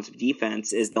Don Brown's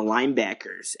defense is the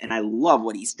linebackers, and I love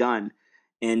what he's done.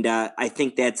 And I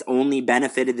think that's only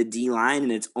benefited the D-line,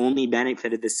 and it's only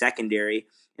benefited the secondary.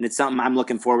 And it's something I'm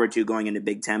looking forward to going into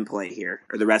Big Ten play here,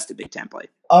 or the rest of Big Ten play.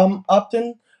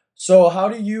 Upton, so how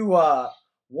do you,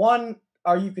 one,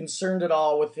 are you concerned at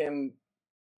all with him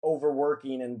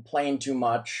overworking and playing too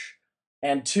much?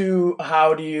 And 2,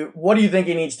 what do you think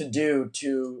he needs to do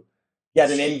to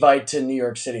get an invite to New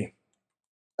York City?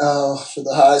 Oh, for the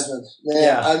Heisman. Man,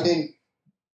 yeah. I mean,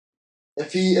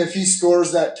 if he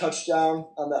scores that touchdown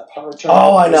on that punt return.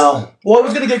 Oh, I know. Well, it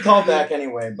was going to get called back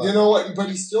anyway. But. You know what? But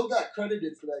he still got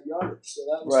credited for that yardage, so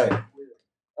that was right.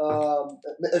 Weird.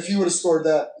 If he would have scored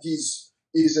that, he's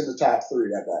in the top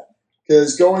 3 at that.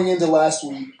 Because going into last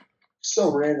week,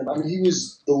 so random. I mean, he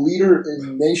was the leader in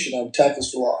the nation on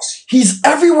tackles for loss. He's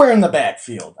everywhere in the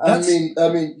backfield. I mean,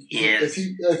 if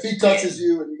he touches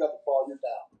you and you got the ball, you're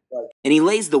down. And he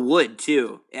lays the wood,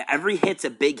 too. Every hit's a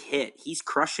big hit. He's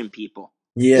crushing people.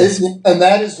 Yes. And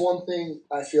that is one thing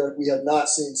I feel like we have not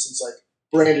seen since,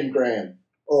 Brandon Graham.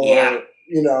 Or,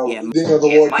 the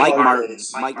Lloyd Mike Carter Martin.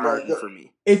 Mike Martin for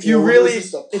me. If you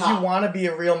want to be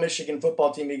a real Michigan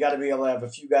football team, you got to be able to have a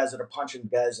few guys that are punching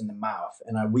guys in the mouth.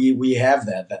 And we have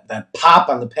that pop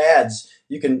on the pads.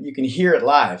 You can hear it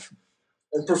live.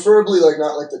 And preferably,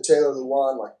 not like the Taylor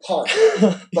Lewan, punch,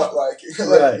 but right.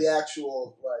 The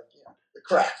actual, the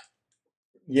crack.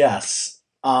 Yes.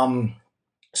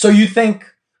 So you think?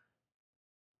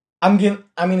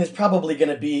 It's probably going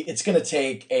to be. It's going to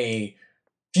take a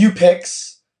few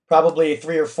picks, probably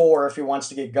 3 or 4 if he wants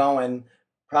to get going.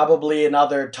 Probably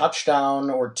another touchdown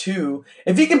or 2.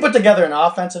 If he can put together an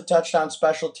offensive touchdown,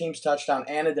 special teams touchdown,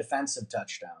 and a defensive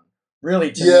touchdown,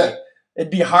 really, to me,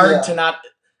 it'd be hard to not.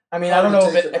 I don't know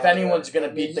if anyone's going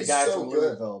to beat the guy from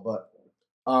Louisville, but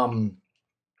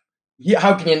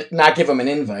how can you not give him an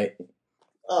invite?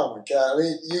 Oh my God!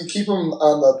 You keep him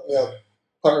on the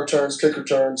punt returns, kick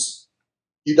returns.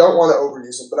 You don't want to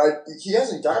overuse him, but he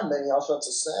hasn't gotten many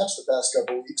offensive snaps the past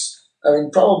couple of weeks.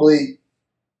 Probably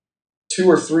 2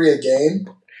 or 3 a game.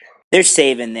 They're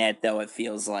saving that, though, it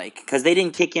feels like. Because they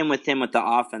didn't kick in with him with the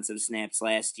offensive snaps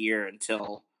last year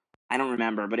until, I don't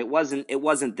remember, but it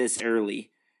wasn't this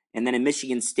early. And then in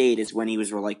Michigan State is when he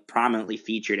was prominently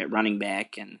featured at running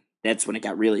back, and that's when it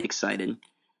got really exciting.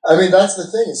 That's the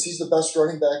thing, is he's the best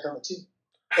running back on the team.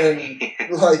 And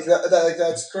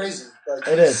that's crazy.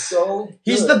 It is. So good.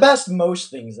 He's the best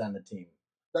most things on the team.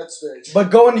 That's very true.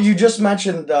 But you just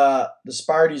mentioned the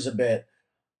Sparties a bit.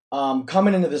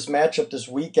 Coming into this matchup this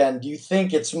weekend, do you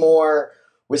think it's more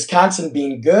Wisconsin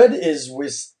being good? Is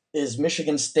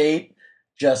Michigan State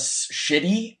just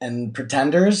shitty and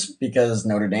pretenders because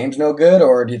Notre Dame's no good,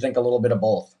 or do you think a little bit of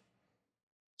both?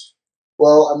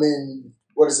 Well,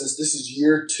 what is this? This is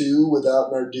year 2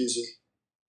 without Narduzzi.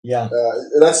 Yeah.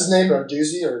 That's his name,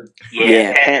 Narduzzi, or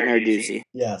Yeah, Pat Narduzzi.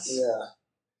 Yes. yeah.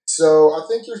 So I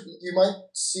think you might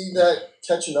see that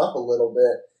catching up a little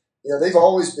bit. You know, they've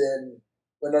always been,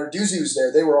 when Narduzzi was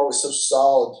there, they were always so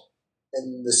solid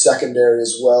in the secondary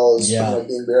as well as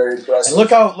being very aggressive. And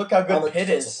look how good Pitt Pitt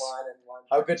is.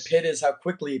 How good Pitt is. How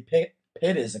quickly Pitt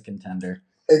is a contender.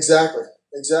 Exactly.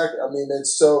 I mean,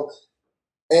 it's so.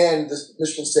 And the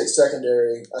Michigan State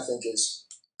secondary, I think, is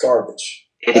garbage.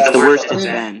 It's the worst it's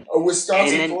been. A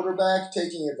Wisconsin quarterback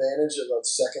taking advantage of a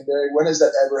secondary. When has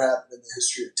that ever happened in the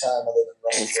history of time other than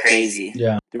Russell? It's crazy.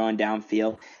 Yeah. Throwing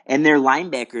downfield. And their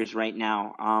linebackers right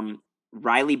now,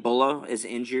 Riley Bullough is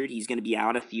injured. He's going to be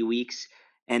out a few weeks.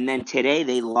 And then today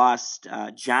they lost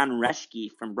John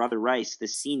Reschke from Brother Rice, the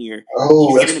senior.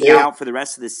 Oh, he's going to be out for the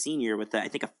rest of the senior with, I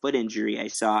think, a foot injury I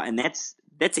saw. And that's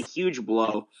a huge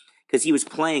blow because he was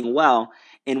playing well.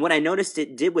 And what I noticed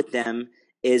it did with them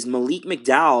is Malik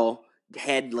McDowell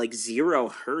had like 0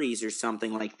 hurries or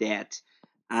something like that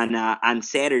on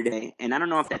Saturday. And I don't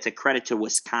know if that's a credit to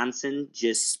Wisconsin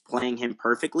just playing him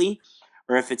perfectly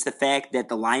or if it's the fact that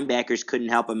the linebackers couldn't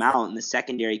help him out and the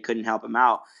secondary couldn't help him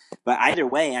out. But either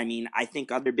way, I mean, I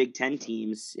think other Big Ten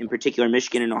teams, in particular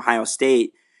Michigan and Ohio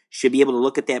State, should be able to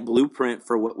look at that blueprint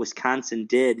for what Wisconsin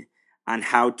did on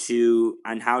how to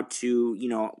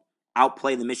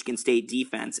outplay the Michigan State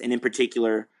defense, and in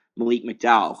particular Malik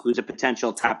McDowell, who's a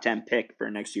potential top 10 pick for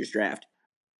next year's draft.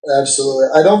 Absolutely.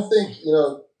 I don't think,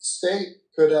 State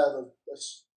could have a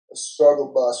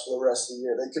struggle bus for the rest of the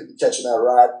year. They could be catching that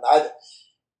ride. And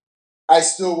I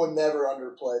still would never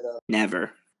underplay them.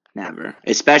 Never.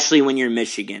 Especially when you're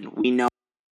Michigan. We know.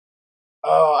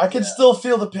 Oh, I can still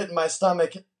feel the pit in my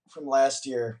stomach from last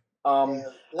year.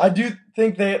 I do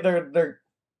think they're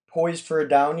poised for a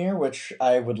down year, which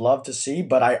I would love to see.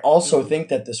 But I also think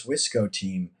that this Wisco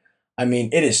team, I mean,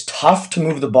 it is tough to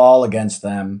move the ball against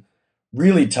them.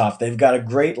 Really tough. They've got a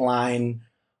great line.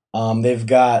 And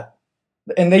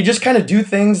they just kind of do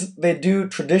things. They do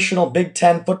traditional Big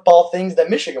Ten football things that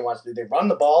Michigan wants to do. They run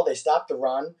the ball. They stop the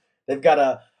run. They've got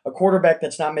a quarterback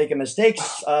that's not making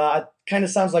mistakes. It kind of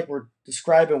sounds like we're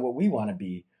describing what we want to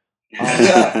be.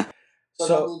 Yeah.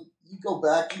 So you go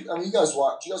back. I mean, you guys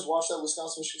watch that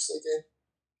Wisconsin-Michigan State game?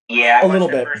 Yeah, I a little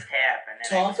watched bit. The first half, and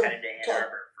then I decided to Ann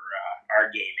Arbor for our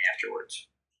game afterwards.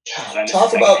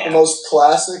 Talk about the most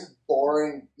classic,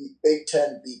 boring Big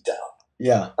Ten beatdown.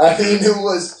 Yeah. I mean, it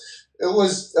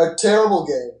was a terrible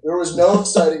game. There was no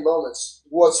exciting moments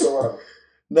whatsoever.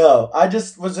 No, I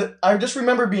just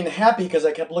remember being happy because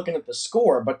I kept looking at the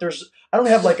score, but I don't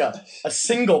have like a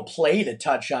single play to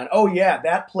touch on. Oh yeah,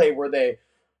 that play where they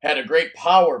had a great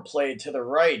power play to the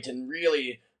right and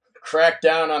really cracked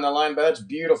down on the line, but that's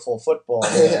beautiful football.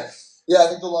 Yeah, I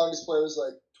think the longest play was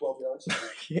like 12 yards.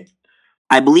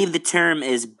 I believe the term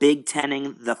is Big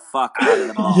Tenning the fuck out of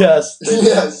the ball. Yes.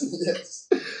 Yes.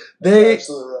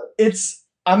 Absolutely right.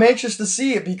 I'm anxious to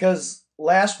see it because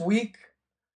last week,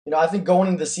 I think going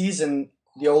into the season,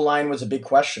 the O-line was a big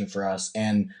question for us.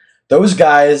 And those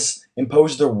guys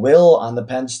imposed their will on the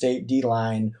Penn State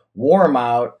D-line, wore them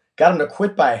out, got them to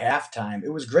quit by halftime.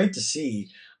 It was great to see.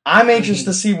 I'm anxious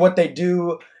to see what they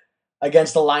do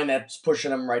against the line that's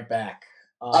pushing them right back.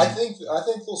 I think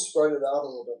they'll spread it out a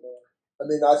little bit more. I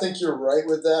mean, I think you're right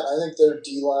with that. I think their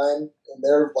D-line and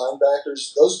their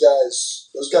linebackers, those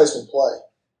guys can play.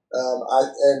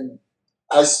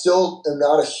 I still am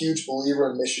not a huge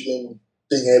believer in Michigan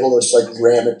being able to just like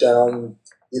ram it down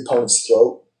the opponent's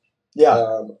throat. Yeah.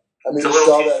 I mean, you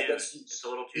saw that against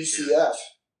UCF,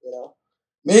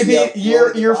 Maybe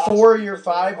UCF year 4, year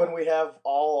 5 when we have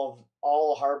all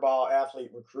Harbaugh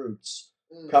athlete recruits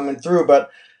coming through.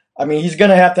 But I mean, he's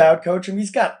going to have to outcoach him.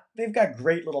 They've got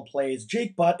great little plays.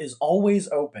 Jake Butt is always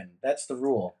open. That's the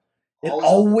rule. It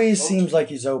always seems like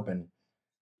he's open.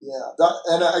 Yeah,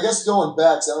 and I guess going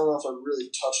back, 'cause I don't know if I really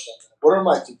touched on that. What are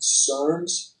my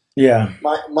concerns? Yeah.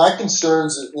 My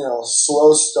concerns is,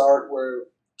 slow start where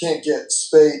can't get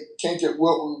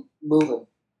Wilton moving.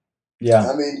 Yeah.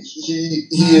 I mean, he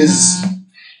is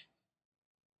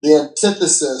the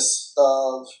antithesis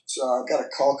of. Sorry, I've got a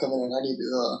call coming in. I need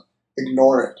to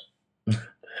ignore it.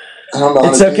 I don't know.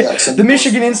 It's okay. The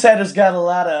Michigan Insider's got a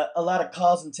lot of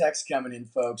calls and texts coming in,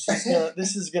 folks.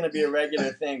 This is gonna be a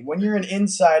regular thing. When you're an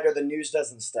insider, the news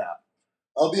doesn't stop.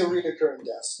 I'll be a recurring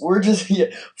guest. We're just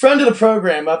friend of the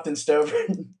program, Upton Stover.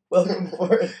 Welcome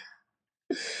aboard.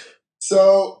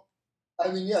 So, I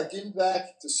mean, getting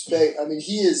back to Spate. I mean, I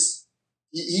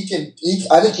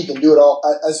think he can do it all.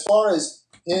 As far as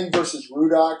him versus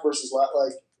Rudock versus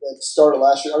like at the start of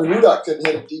last year, I mean, Rudock couldn't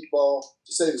hit a deep ball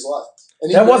to save his life.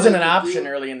 That wasn't an option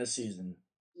early in the season.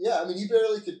 Yeah, I mean, he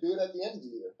barely could do it at the end of the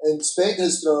year. And Speight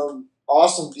has thrown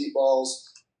awesome deep balls.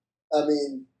 I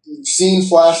mean, you've seen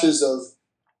flashes of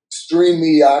extreme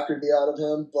mediocrity out of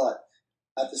him, but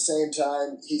at the same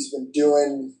time, he's been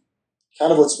doing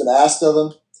kind of what's been asked of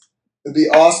him. It'd be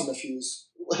awesome if he was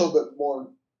a little bit more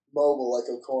mobile like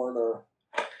O'Korn or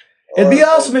It'd be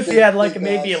awesome if he had like big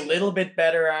maybe a guys. little bit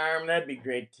better arm. That'd be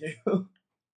great too.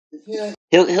 Yeah,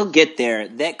 He'll get there.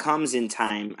 That comes in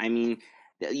time. I mean,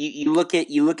 you look at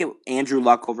Andrew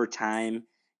Luck over time.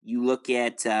 You look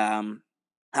at Colin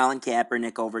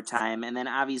Kaepernick over time, and then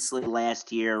obviously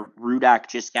last year Rudock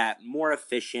just got more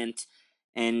efficient,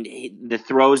 and the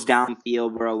throws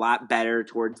downfield were a lot better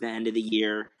towards the end of the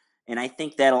year. And I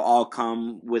think that'll all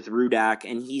come with Rudock,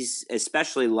 and he's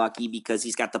especially lucky because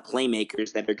he's got the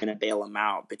playmakers that are going to bail him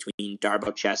out between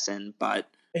Darbo Chesson, but.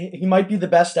 He might be the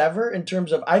best ever in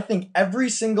terms of, I think every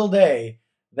single day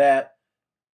that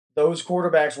those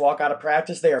quarterbacks walk out of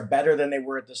practice, they are better than they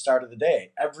were at the start of the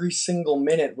day. Every single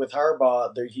minute with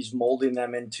Harbaugh, he's molding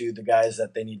them into the guys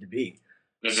that they need to be.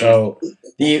 Mm-hmm. So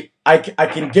I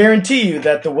can guarantee you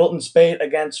that the Wilton Speight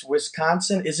against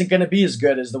Wisconsin isn't going to be as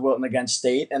good as the Wilton against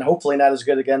State, and hopefully not as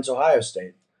good against Ohio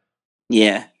State.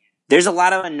 Yeah. There's a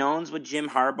lot of unknowns with Jim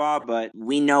Harbaugh, but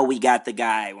we know we got the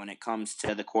guy when it comes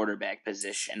to the quarterback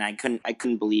position. I couldn't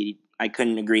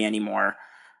agree anymore.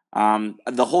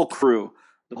 The whole crew.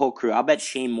 I'll bet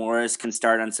Shane Morris can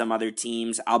start on some other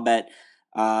teams. I'll bet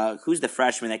who's the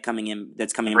freshman that's coming in?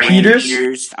 Brandon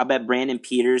Peters. I'll bet Brandon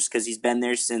Peters because he's been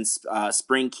there since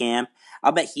spring camp.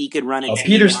 I'll bet he could run a team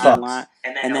Peters a lot.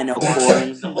 And then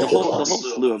O'Korn, the whole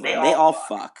slew of them. They all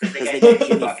fuck because they got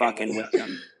Jimmy fucking with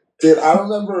them. Dude, I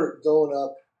remember going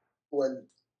up when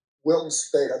Wilton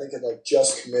Speight, I think, had like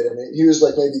just committed. He was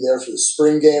like maybe there for the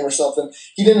spring game or something.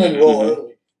 He didn't enroll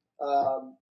early.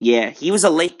 Yeah, he was a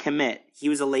late commit.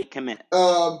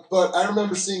 But I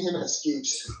remember seeing him at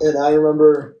Skeets, and I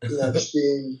remember just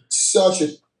being such a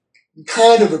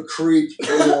kind of a creep,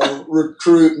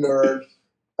 recruit nerd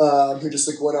who just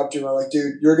like went up to him and like,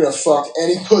 dude, you're gonna fuck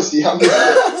any pussy. I'm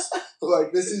gonna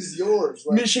like, this is yours.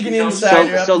 Like, Michigan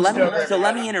insider. So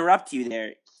let me interrupt you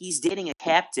there. He's dating a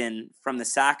captain from the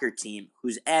soccer team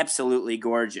who's absolutely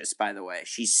gorgeous, by the way.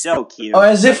 She's so cute. Oh,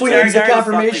 as if we need the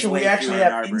confirmation, we actually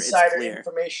have Arbor. insider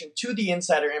information to the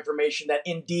insider information that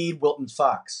indeed Wilton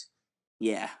fucks.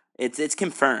 Yeah, it's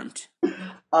confirmed.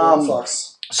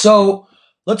 So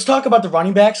let's talk about the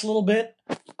running backs a little bit.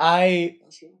 I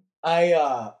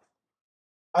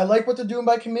like what they're doing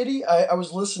by committee. I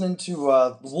was listening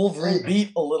to Wolverine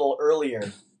Beat a little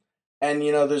earlier, and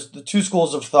there's the two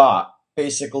schools of thought.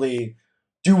 Basically,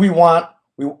 you want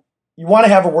to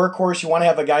have a workhorse, you want to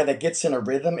have a guy that gets in a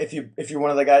rhythm. If you're one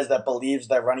of the guys that believes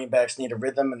that running backs need a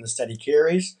rhythm and the steady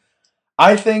carries,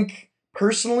 I think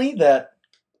personally that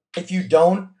if you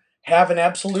don't have an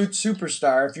absolute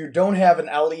superstar, if you don't have an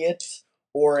Elliott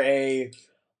or a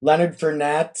Leonard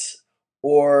Fournette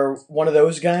or one of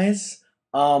those guys,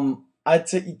 I'd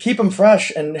say keep them fresh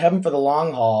and have them for the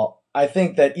long haul. I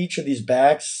think that each of these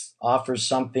backs offers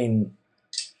something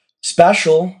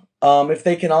special. If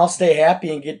they can all stay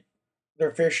happy and get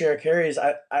their fair share of carries,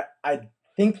 I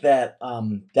think that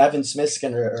Devin Smith's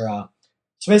gonna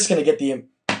get the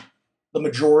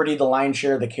majority, the lion's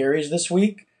share of the carries this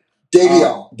week.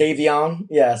 Davion,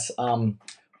 yes.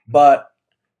 But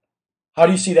how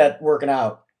do you see that working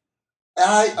out?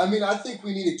 I mean, I think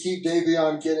we need to keep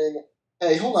Davion getting.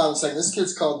 Hey, hold on a second. This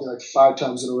kid's called me like 5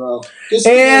 times in a row.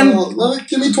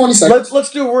 Give me 20 seconds.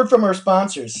 Let's do a word from our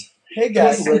sponsors. Hey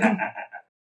guys.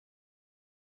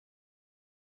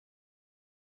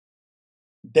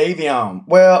 Davion.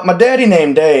 Well, my daddy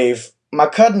named Dave. My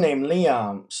cousin named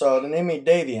Leon. So they named me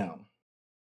Davion.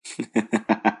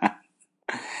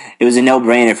 It was a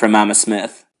no-brainer for Mama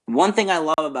Smith. One thing I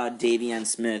love about Davion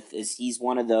Smith is he's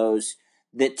one of those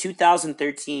that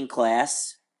 2013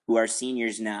 class who are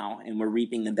seniors now, and we're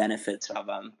reaping the benefits of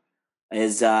them.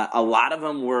 Is a lot of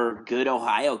them were good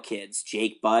Ohio kids.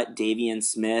 Jake Butt, Davion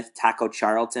Smith, Taco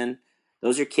Charlton.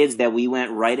 Those are kids that we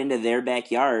went right into their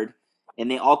backyard,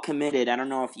 and they all committed. I don't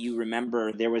know if you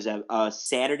remember, there was a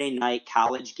Saturday night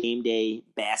college game day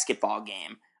basketball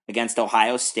game against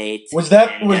Ohio State. Was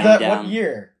that what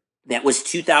year? That was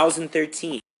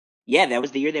 2013. Yeah, that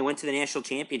was the year they went to the national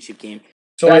championship game.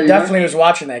 So I definitely was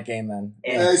watching that game then.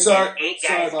 Hey, sorry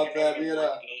about that. We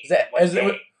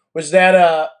had Was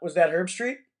that Herb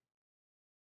Street?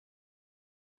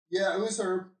 Yeah, it was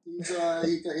Herb. He got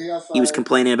fired. He was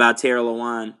complaining about Taylor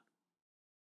Lewan.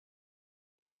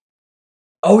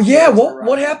 Oh yeah,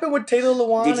 what happened with Taylor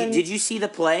Lewan? Did you see the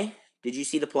play? I didn't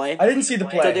see the play.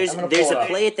 So there's a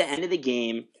play at the end of the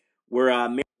game where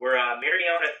where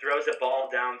Mariota throws a ball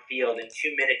downfield in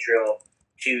 2-minute drill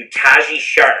to Taji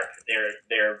Sharp,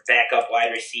 their backup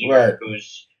wide receiver, Right.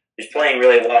 who's playing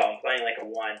really well and playing like a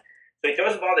 1. So he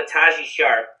throws the ball to Taji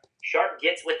Sharp. Sharp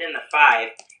gets within the 5,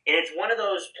 and it's one of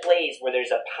those plays where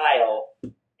there's a pile,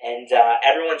 and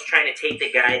everyone's trying to take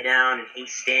the guy down, and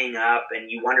he's staying up, and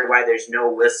you wonder why there's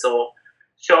no whistle.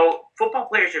 So football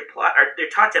players they're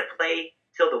taught to play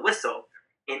till the whistle,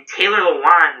 and Taylor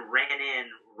Lewan ran in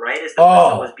right as the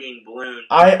whistle was being blown.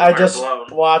 I just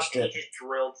watched He it. just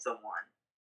drilled someone,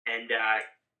 and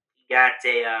he got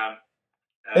a.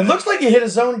 It looks like he hit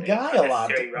his own guy a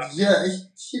lot. Yeah,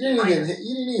 he didn't even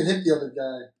hit the other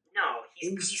guy. No,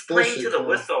 he's playing to the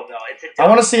whistle though. It's a I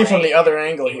want to see from play. the other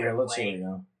angle here. Let's see.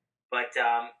 But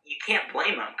you can't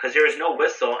blame him because there was no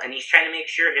whistle, and he's trying to make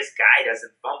sure his guy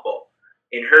doesn't fumble.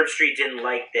 And Herbstreit didn't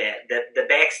like that. The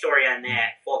backstory on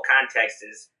that, full context,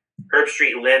 is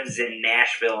Herbstreit lives in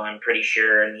Nashville, I'm pretty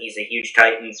sure, and he's a huge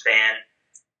Titans fan,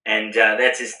 and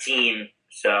that's his team.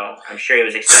 So I'm sure he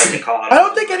was excited to call it. I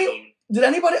don't think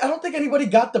anybody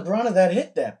got the brunt of that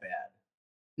hit that bad.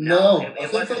 No, it I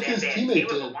think wasn't like that his bad. teammate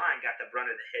Taylor did. Lewan got the brunt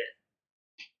of the hit.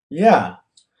 Yeah.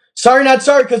 Sorry, not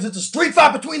sorry, because it's a street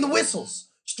fight between the whistles.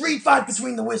 Street fight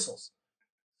between the whistles.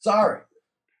 Sorry.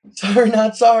 Sorry,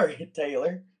 not sorry,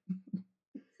 Taylor.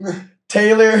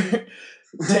 Taylor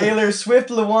Swift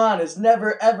Lewan is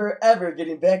never, ever, ever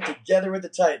getting back together with the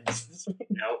Titans.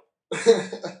 Nope.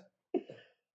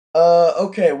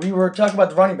 Okay, we were talking about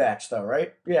the running backs, though,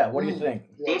 right? Yeah, what do you think?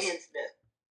 Yes. Davian Smith.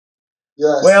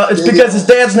 Yes. Well, it's because his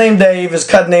dad's named Dave, his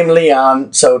cousin named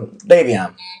Leon, so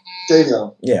Davion.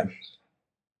 Davion. Yeah.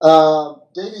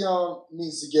 Davion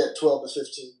needs to get 12 to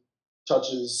 15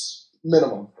 touches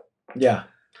minimum. Yeah.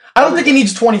 I don't think he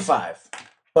needs 25,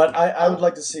 but I would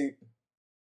like to see.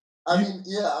 I mean,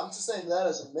 yeah, I'm just saying that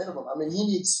as a minimum. I mean, he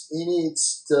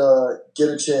needs to get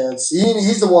a chance.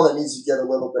 He's the one that needs to get a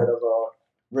little bit of a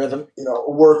Rhythm.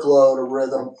 a workload, a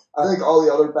rhythm. I think all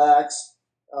the other backs,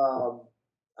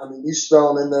 I mean, you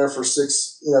spell them in there for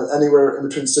 6, anywhere in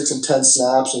between 6 and 10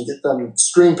 snaps and get them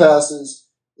screen passes,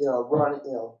 running,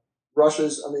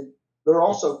 rushes. I mean, they're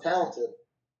also talented.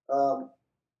 Karan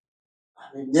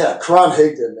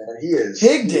Higdon, man, he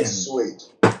is sweet.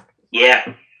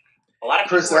 Yeah. A lot of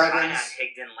Chris people were high on Evans.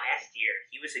 Higdon last year.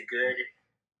 He was a good,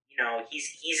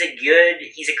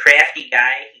 he's a crafty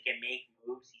guy. He can make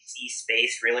moves. He sees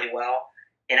space really well.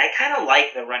 And I kind of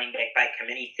like the running back by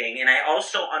committee thing. And I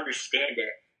also understand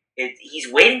it. He's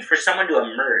waiting for someone to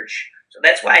emerge. So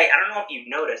that's why, I don't know if you've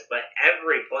noticed, but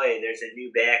every play there's a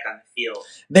new back on the field.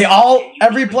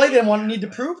 Every play they need to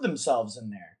prove themselves in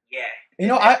there.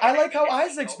 Yeah. I like how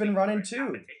Isaac's been running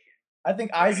too. I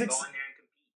think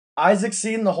Isaac's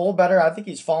seen the hole better. I think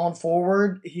he's fallen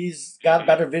forward. He's got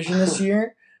better vision this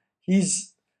year.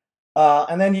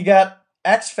 And then you got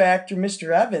X Factor,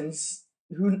 Mr. Evans,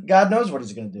 who God knows what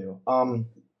he's going to do.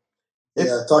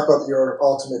 Talk about your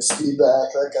ultimate speed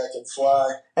back. That guy can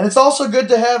fly. And it's also good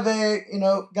to have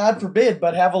God forbid,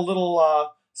 but have a little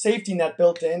safety net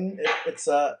built in. It's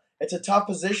a tough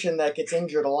position that gets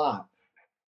injured a lot.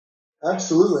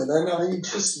 Absolutely. And then you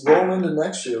just roll into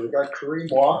next year. We got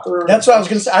Kareem Walker. That's what I was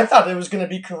going to say. I thought it was going to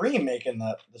be Kareem making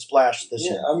the splash this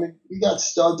year. I mean, we got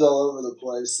studs all over the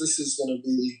place. This is going to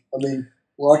be,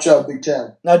 watch out, Big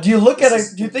Ten. Now, do you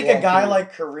think a guy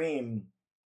like Kareem,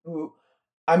 who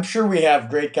I'm sure we have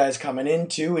great guys coming in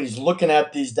too, and he's looking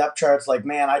at these depth charts like,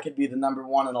 man, I could be the number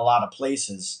one in a lot of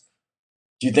places.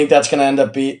 Do you think that's going to end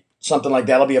up be something like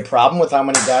that'll be a problem with how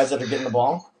many guys that are getting the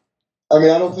ball? I mean,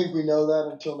 I don't think we know that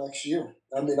until next year.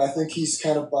 I mean, I think he's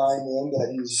kind of buying in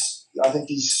that I think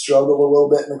he's struggled a little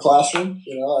bit in the classroom,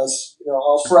 as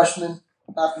all freshmen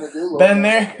happen to do. Been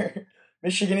there.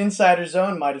 Michigan Insider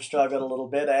Zone might have struggled a little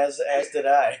bit, as did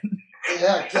I.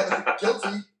 Yeah,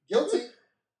 guilty.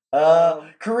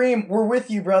 Kareem, we're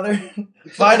with you, brother.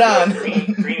 Fight on.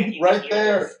 Kareem, right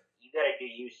there. You got to do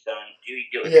you, son.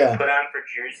 Do what you put on for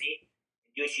Jersey.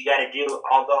 Do what you got to do.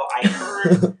 Although I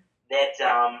heard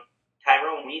that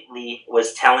Tyrone Wheatley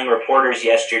was telling reporters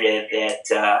yesterday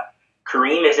that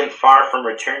Kareem isn't far from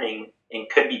returning and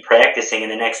could be practicing in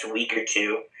the next week or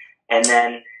two. And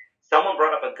then someone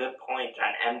brought up a good point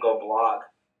on MGO blog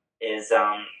is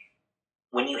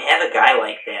when you have a guy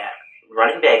like that,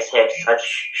 running backs have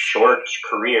such short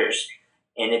careers,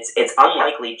 and it's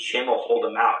unlikely Jim will hold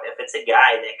him out. If it's a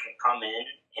guy that can come in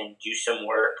and do some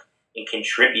work and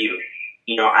contribute,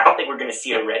 I don't think we're going to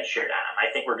see a red shirt on him.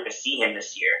 I think we're going to see him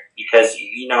this year because,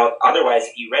 otherwise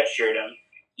if you red shirt him,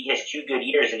 he has 2 good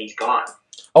years and he's gone.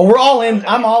 Oh, we're all in.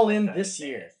 I'm all in this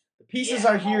year. The pieces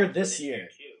are here this year.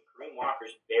 Too. Kareem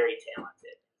Walker's very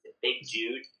talented. He's a big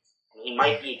dude, and he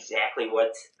might be exactly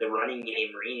what the running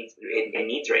game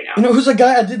needs right now. You know who's a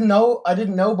guy I didn't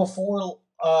know before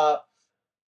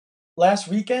last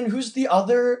weekend? Who's the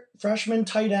other freshman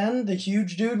tight end, the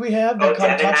huge dude we have that caught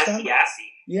a Devin touchdown? Asiasi.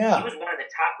 Yeah. He was one of the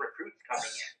top recruits coming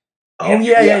in. Oh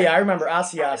yeah. I remember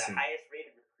Asiasi. The highest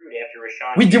rated recruit after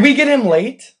Rashawn. Did we get him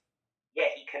late? Yeah,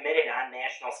 he committed on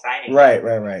national signing. Right.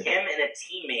 Him and a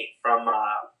teammate from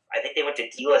I think they went to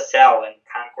De La Salle in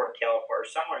Concord, California, or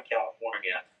somewhere in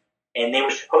California, and they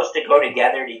were supposed to go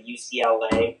together to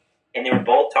UCLA, and they were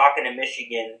both talking to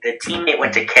Michigan. The teammate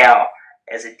went to Cal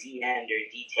as a D end or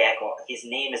D tackle. His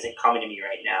name isn't coming to me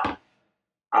right now.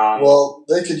 Well,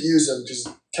 they could use him because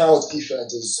Cal's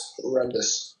defense is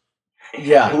horrendous.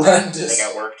 Yeah, horrendous. They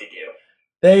got work to do.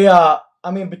 They,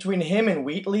 between him and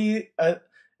Wheatley,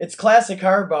 it's classic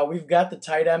Harbaugh. We've got the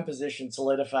tight end position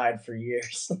solidified for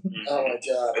years. Oh my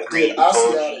god, Agreed.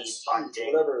 Asiatis,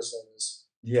 whatever his name is.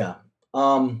 Yeah.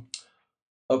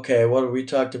 Okay, what have we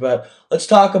talked about? Let's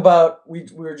talk about we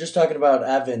were just talking about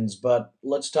Evans, but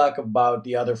let's talk about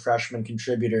the other freshman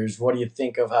contributors. What do you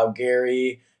think of how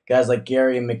guys like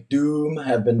Gary and McDoom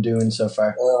have been doing so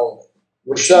far? Well,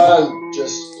 Rashawn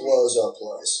just blows up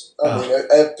plays. I mean,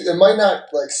 it might not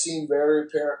seem very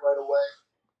apparent right away,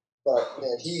 but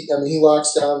man, he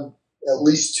locks down at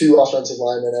least 2 offensive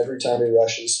linemen every time he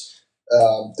rushes.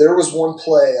 There was one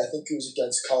play, I think it was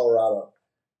against Colorado,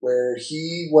 where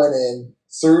he went in,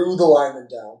 threw the lineman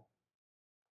down.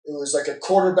 It was like a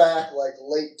quarterback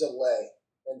late delay,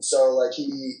 and so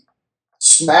he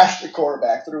smashed the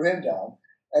quarterback, threw him down,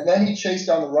 and then he chased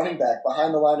down the running back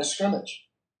behind the line of scrimmage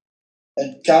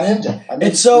and got him down. I mean,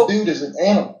 the dude is an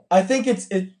animal. I think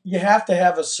you have to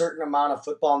have a certain amount of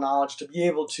football knowledge to be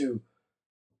able to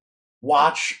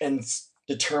watch and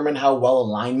determine how well a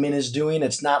lineman is doing.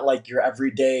 It's not like your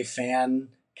everyday fan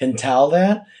can tell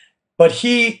that. But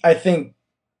I think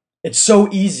it's so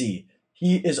easy.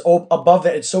 He is above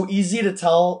that. It's so easy to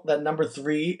tell that number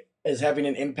 3 is having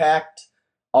an impact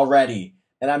already.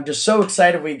 And I'm just so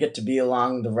excited we get to be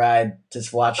along the ride to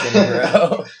watch him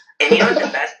grow. And you know what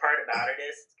the best part about it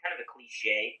is? It's kind of a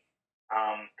cliche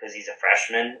because he's a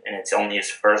freshman and it's only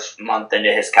his first month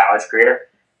into his college career.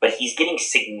 But he's getting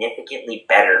significantly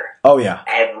better. Oh yeah,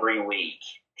 every week.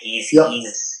 He's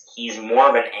more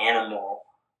of an animal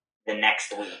the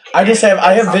next week. I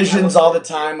have visions all the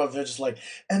time of just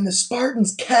and the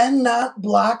Spartans cannot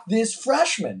block this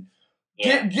freshman.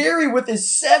 Yeah. Gary with his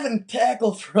 7th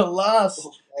tackle for a loss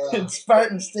in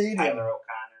Spartan Stadium. Tyler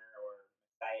O'Connor or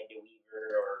Messiah DeWeaver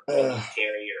or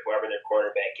Terry or whoever their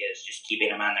quarterback is, just keeping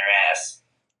them on their ass.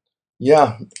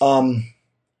 Yeah.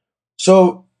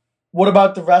 So what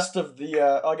about the rest of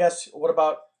the? What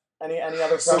about any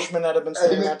other freshmen that have been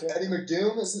standing out to you? Eddie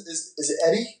McDoom is it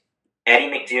Eddie? Eddie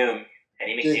McDoom.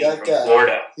 From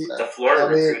Florida. The Florida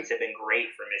recruits have been great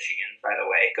for Michigan, by the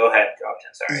way. Go ahead,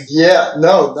 Upton. Sorry. Yeah,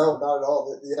 no, not at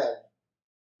all. Yeah,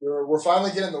 we're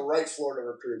finally getting the right Florida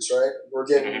recruits, right? We're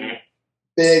getting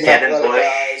big athletic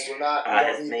guys. We're not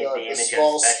we don't need the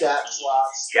small scat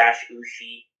slots. Josh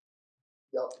Uche.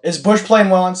 Yep. Is Bush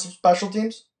playing well on special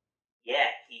teams?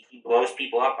 Yeah, he blows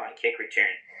people up on kick return.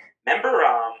 Remember,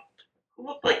 who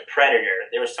looked like Predator?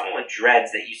 There was someone with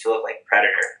dreads that used to look like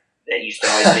Predator. That used to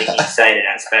always make me excited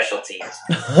on special teams.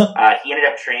 He ended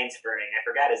up transferring. I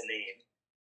forgot his name.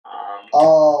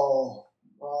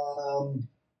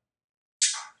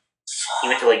 He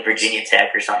went to Virginia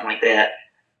Tech or something like that.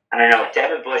 I don't know.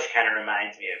 Devin Bush kind of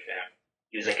reminds me of him.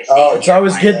 He was like a. It's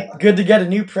always good to get a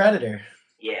new Predator.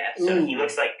 Yeah, so he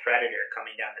looks like Predator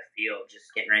coming down the field,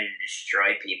 just getting ready to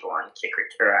destroy people on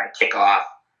kickoff,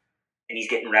 and he's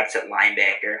getting reps at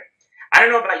linebacker. I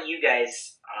don't know about you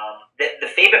guys. The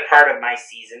favorite part of my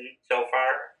season so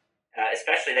far,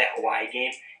 especially that Hawaii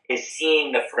game, is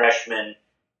seeing the freshmen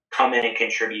come in and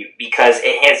contribute because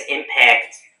it has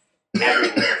impact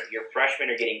everywhere. Your freshmen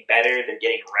are getting better; they're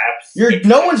getting reps.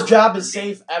 No one's job is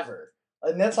safe ever,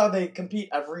 and that's how they compete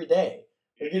every day.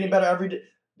 They're getting better every day.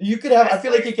 I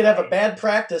feel like you could have a bad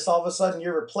practice, all of a sudden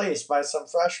you're replaced by some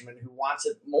freshman who wants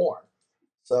it more.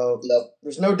 So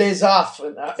There's no days off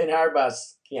in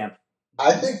Harbaugh's camp.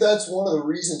 I think that's one of the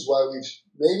reasons why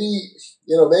maybe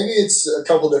it's a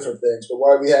couple different things, but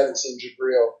why we haven't seen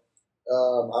Jabril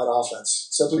on offense.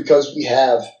 Simply because we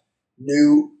have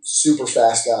new super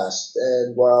fast guys.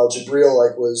 And while Jabril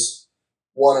was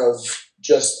one of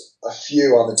just a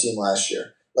few on the team last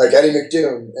year, like Eddie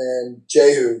McDoom and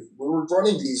Jehu, we were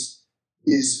running these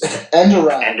end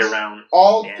around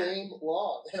all game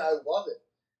long, and I love it.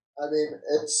 I mean,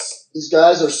 these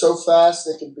guys are so fast;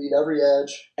 they can beat every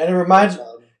edge. And it reminds me,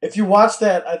 if you watch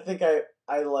that, I think I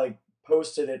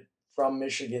posted it from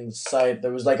Michigan's site.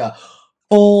 There was a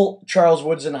full Charles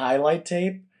Woodson highlight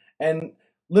tape, and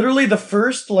literally the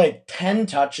first 10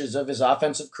 touches of his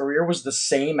offensive career was the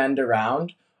same end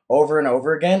around over and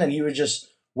over again, and he was just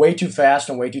way too fast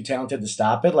and way too talented to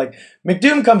stop it. Like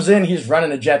McDoom comes in, he's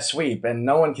running a jet sweep, and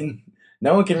no one can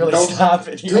really stop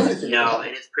it. No,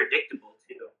 and it's predictable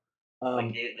too.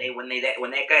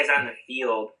 When that guy's on the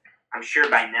field, I'm sure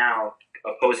by now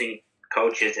opposing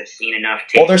coaches have seen enough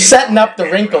tape. Well, they're setting up the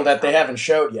wrinkle that they haven't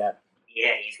showed yet.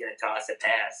 Yeah, he's gonna toss a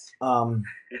pass.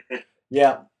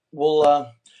 Yeah.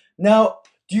 Well, now,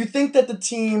 do you think that the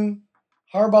team,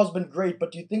 Harbaugh's been great,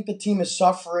 but do you think the team is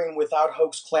suffering without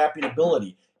Hoke's clapping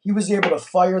ability? He was able to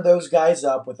fire those guys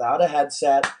up without a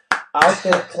headset, out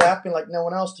there clapping like no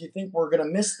one else. Do you think we're going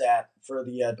to miss that for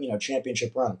the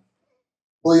championship run?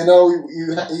 Well,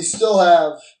 you still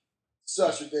have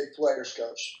such a big players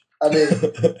coach. I mean,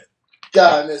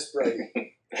 God, I miss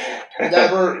Brady.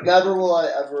 Never will I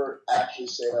ever actually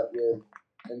say that with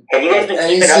have you guys been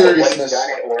keeping up with what he's done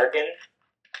at Oregon?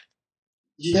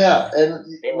 Yeah, and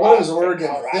what is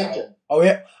Oregon thinking? Oh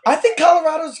yeah, I think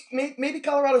Colorado's maybe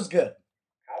Colorado's good.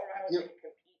 Colorado's going to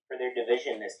compete for their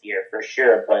division this year for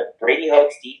sure, but Brady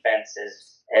Hoke's defense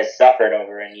has suffered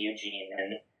over in Eugene,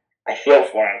 and I feel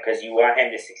for him because you want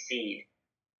him to succeed.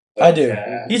 But, I do.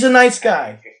 He's a nice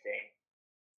guy. Interesting.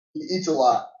 He eats a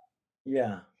lot.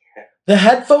 Yeah. The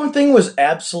headphone thing was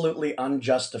absolutely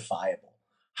unjustifiable.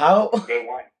 How? Day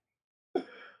one.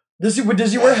 Does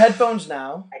he wear headphones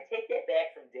now? I take that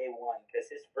back from day one because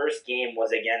his first game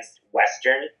was against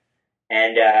Western,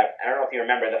 and I don't know if you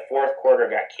remember, the fourth quarter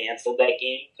got canceled that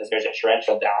game because there's a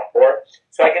torrential downpour.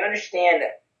 So I can understand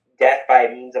death by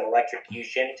means of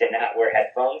electrocution to not wear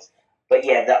headphones, but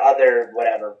yeah, the other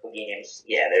games,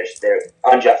 yeah, they're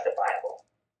unjustifiable.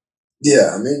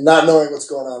 Yeah, I mean, not knowing what's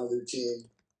going on with your team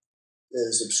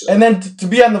is absurd. And then to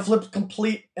be on the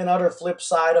complete and utter flip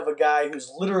side of a guy who's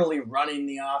literally running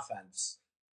the offense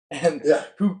and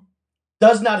who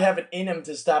does not have it in him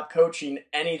to stop coaching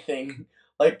anything.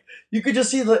 Like, you could just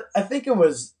see I think it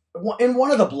was in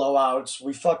one of the blowouts,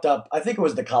 we fucked up. I think it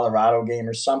was the Colorado game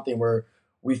or something where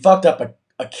we fucked up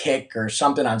a kick or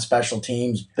something on special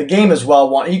teams. The game is well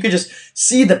won. You could just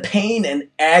see the pain and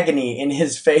agony in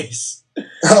his face.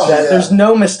 There's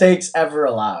no mistakes ever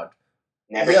allowed.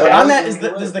 Never. But on that,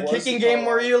 does the kicking game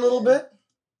worry you a little bit?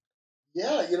 Yeah,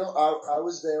 I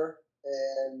was there,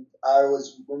 and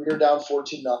when we were down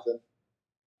 14-0.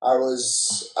 I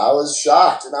was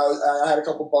shocked, and I had a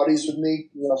couple buddies with me,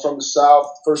 from the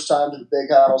South, first time to the big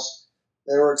house.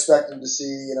 They were expecting to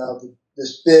see,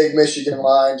 this big Michigan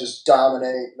line just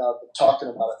dominate, and I've been talking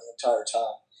about it the entire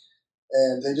time.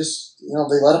 And they just,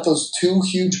 they let up those two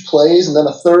huge plays, and then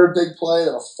a third big play,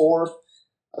 then a fourth.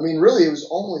 I mean, really, it was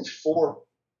only 4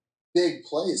 big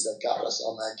plays that got us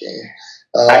on that game.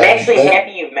 I'm actually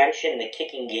happy you mentioned the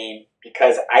kicking game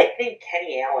because I think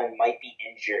Kenny Allen might be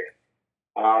injured.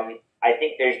 I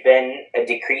think there's been a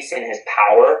decrease in his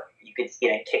power. You could see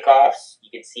it on kickoffs.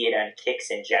 You could see it on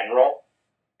kicks in general.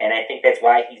 And I think that's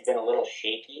why he's been a little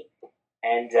shaky.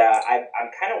 And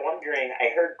I'm kind of wondering, I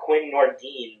heard Quinn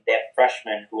Nordin, that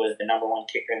freshman who was the number 1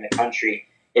 kicker in the country,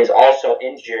 is also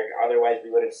injured. Otherwise,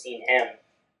 we would have seen him.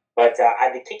 But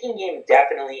the kicking game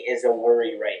definitely is a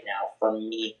worry right now for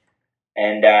me.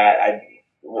 And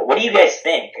what do you guys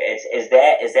think? Is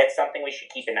that something we should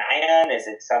keep an eye on? Is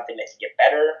it something that can get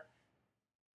better?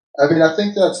 I mean, I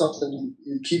think that's something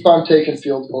you keep on taking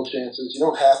field goal chances. You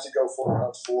don't have to go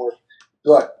 4-on-4.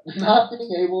 But not being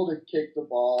able to kick the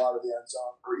ball out of the end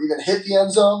zone or even hit the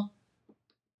end zone,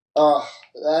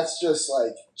 that's just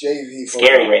like JV.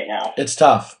 Scary right now. It's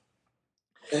tough.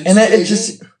 And it's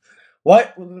just...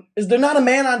 What? Is there not a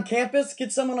man on campus?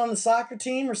 Get someone on the soccer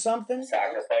team or something?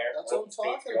 Soccer player. That's what I'm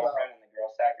talking about. On the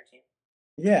girls' soccer team.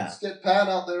 Yeah. Let's get Pat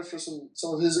out there for some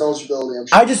of his eligibility.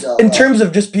 I'm sure in terms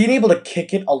of just being able to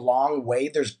kick it a long way,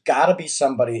 there's got to be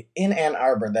somebody in Ann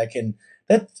Arbor that can.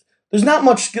 There's not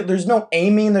much. There's no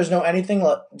aiming. There's no anything.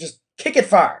 Just kick it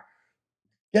far.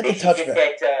 Get the touch back.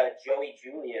 Get Joey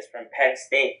Julius from Penn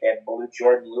State that blew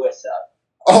Jordan Lewis up.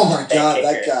 Oh my God,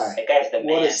 that guy! That guy's the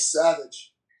man. What a savage!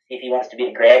 If he wants to be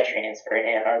a grad transfer in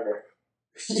Ann Arbor.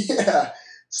 Yeah.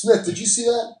 Smith, did you see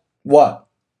that? What?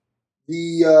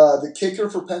 The kicker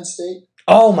for Penn State?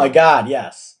 Oh my God,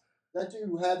 yes. That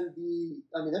dude had to be,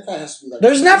 I mean, that guy has to be like...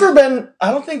 There's never been,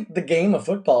 I don't think the game of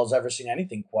football has ever seen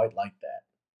anything quite like that.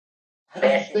 I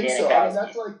don't think so. I mean,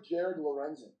 that's like Jared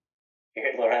Lorenzen.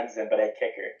 Jared Lorenzen, but a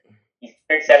kicker. He's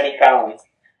 170 pounds.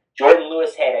 Jordan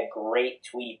Lewis had a great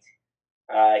tweet.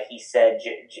 He said,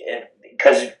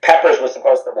 because Peppers was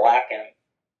supposed to block him,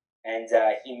 and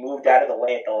he moved out of the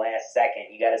way at the last second.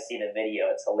 You got to see the video.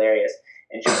 It's hilarious.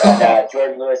 And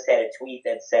Jordan Lewis had a tweet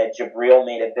that said Jabril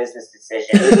made a business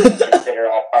decision to consider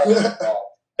all parties involved.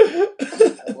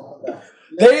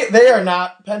 They are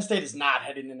not. Penn State is not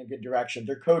heading in a good direction.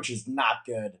 Their coach is not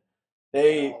good.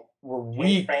 They were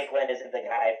weak. Franklin isn't the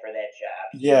guy for that job.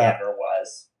 Yeah. He never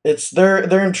was.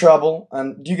 They're in trouble.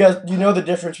 Do you know the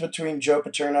difference between Joe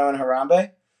Paterno and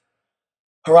Harambe?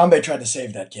 Harambe tried to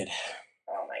save that kid.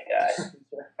 Oh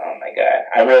my god!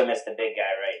 I really miss the big guy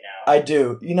right now. I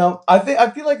do. I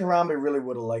feel like Harambe really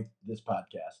would have liked this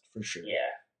podcast for sure. Yeah.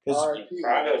 Because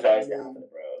Harambe was always down for the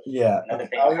bros. Yeah. Another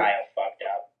thing Ohio fucked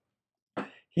up.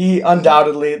 He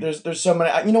undoubtedly there's so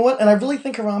many. You know what? And I really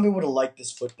think Harambe would have liked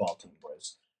this football team,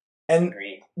 boys. And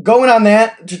Agreed. Going on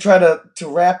that to try to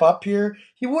wrap up here,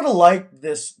 he would have liked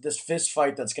this fist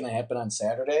fight that's going to happen on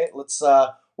Saturday. Let's.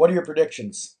 What are your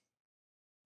predictions?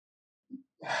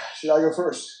 Should I go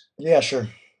first? Yeah, sure.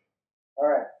 All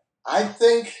right. I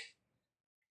think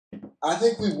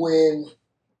we win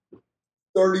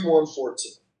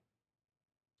 31-14.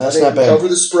 That's I think not we bad. cover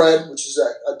the spread, which is,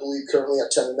 I believe, currently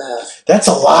at 10.5. That's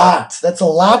a lot. That's a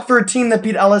lot for a team that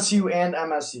beat LSU and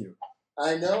MSU.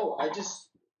 I know.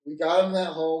 We got them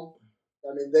at home.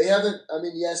 I mean,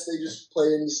 yes, they just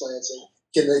played in East Lansing.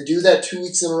 Can they do that 2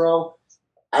 weeks in a row?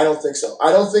 I don't think so.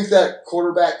 I don't think that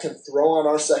quarterback can throw on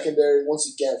our secondary. Once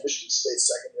again, Michigan State's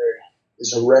secondary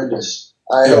is horrendous.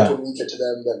 I hope when we get to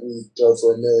them that we throw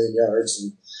for 1,000,000 yards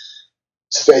and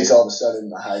Spade's all of a sudden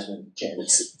the Heisman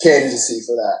candidacy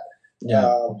for that.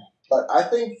 Yeah. But I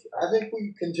think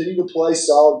we continue to play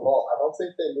solid ball. I don't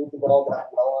think they move the ball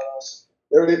that well on us.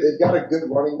 They've got a good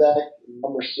running back,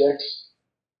 number 6.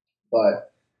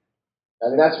 But I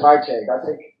mean, that's my take. I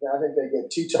think they get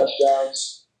 2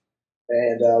 touchdowns.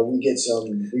 And we get some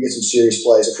serious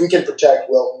plays. If we can protect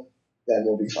Wilton, then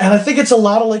we'll be fine. And I think it's a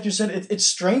lot of, like you said, it's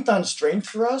strength on strength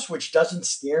for us, which doesn't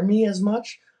scare me as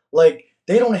much. Like,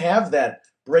 they don't have that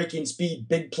breaking speed,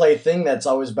 big play thing that's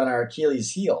always been our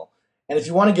Achilles heel. And if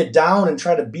you want to get down and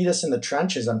try to beat us in the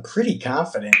trenches, I'm pretty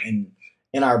confident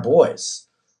in our boys.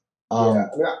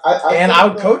 And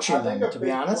out coaching them, to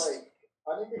be honest.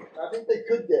 I think they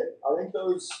could get. I think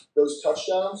those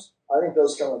touchdowns. I think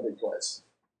those come in big plays.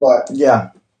 But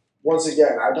once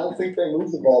again, I don't think they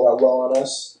move the ball that well on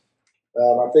us.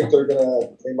 I think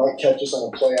they might catch us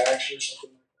on a play action or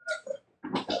something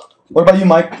like that. What about you,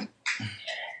 Mike?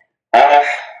 I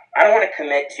don't want to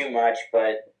commit too much,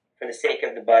 but for the sake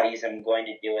of the buddies, I'm going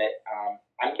to do it.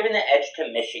 I'm giving the edge to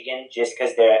Michigan just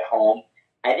because they're at home.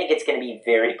 I think it's going to be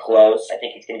very close. I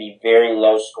think it's going to be very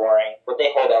low scoring. But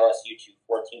they hold LSU to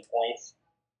 14 points.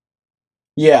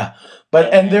 Yeah,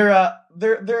 but and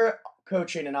they're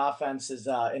coaching and offense is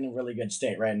in a really good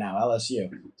state right now,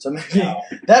 LSU. So maybe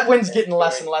that win's getting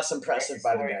less and less impressive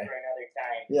by the day. For another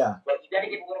time. Yeah. But you got to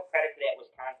give a little credit to that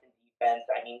Wisconsin defense.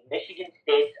 I mean, Michigan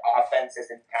State's offense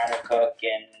isn't Connor Cook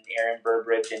and Aaron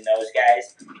Burbridge and those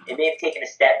guys. It may have taken a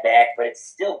step back, but it's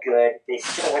still good. They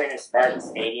still went into Spartan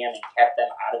Stadium and kept them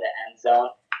out of the end zone.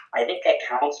 I think that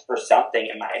counts for something,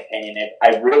 in my opinion.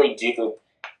 I really do.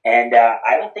 And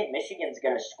I don't think Michigan's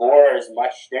going to score as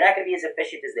much. They're not going to be as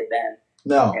efficient as they've been.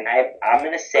 No. And I'm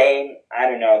going to say, I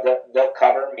don't know, they'll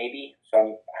cover maybe.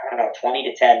 So,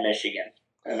 20-10 Michigan.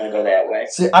 I'm going to go that way.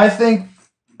 See, I think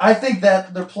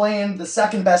that they're playing the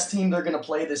second best team they're going to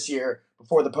play this year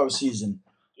before the postseason.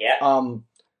 Yeah.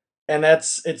 And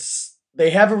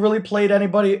they haven't really played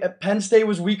anybody. Penn State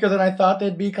was weaker than I thought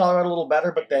they'd be. Colorado a little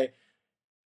better, but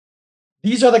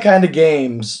these are the kind of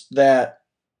games that.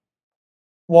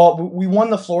 Well, we won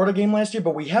the Florida game last year,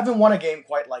 but we haven't won a game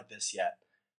quite like this yet.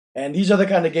 And these are the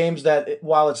kind of games that,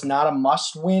 while it's not a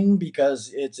must-win because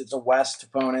it's a West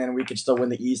opponent and we could still win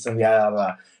the East and blah, blah,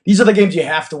 blah. These are the games you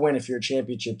have to win if you're a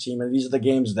championship team. And these are the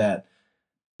games that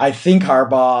I think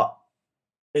Harbaugh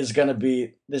is going to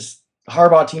be –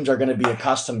 Harbaugh teams are going to be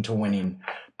accustomed to winning.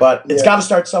 But it's got to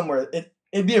start somewhere.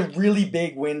 It'd be a really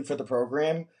big win for the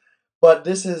program. But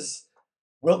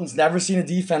Wilton's never seen a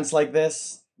defense like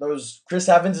this. Chris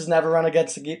Evans has never run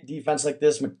against a defense like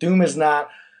this. McDoom is not.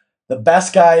 The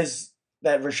best guys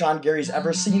that Rashawn Gary's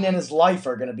ever seen in his life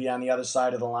are going to be on the other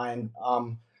side of the line.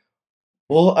 I'm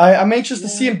anxious to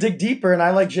see him dig deeper, and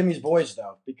I like Jimmy's boys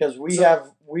though because we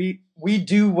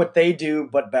do what they do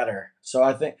but better. So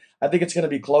I think it's going to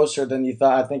be closer than you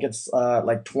thought. I think it's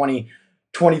like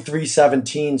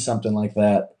 23-17, something like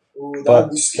that. Ooh, that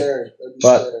would be scary.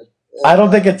 Scary. I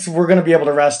don't think we're going to be able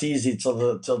to rest easy till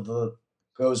the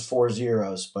goes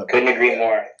 4-0, but couldn't agree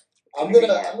more. I'm gonna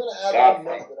add one more that I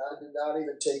did not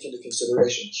even take into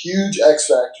consideration. Huge X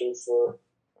factor for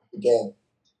the game.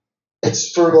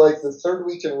 It's for like the third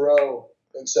week in a row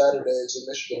in Saturdays in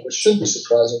Michigan, which shouldn't be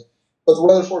surprising. But the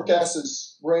weather forecast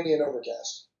is rainy and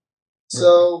overcast.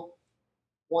 So,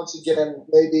 once again,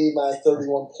 maybe my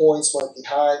 31 points might be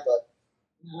high, but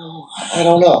no, I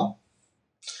don't know.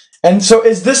 And so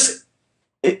is this?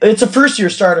 It's a first-year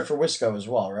starter for Wisco as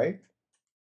well, right?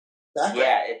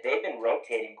 Yeah, they've been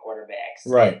rotating quarterbacks.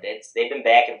 Right. They've been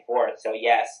back and forth. So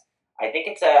yes, I think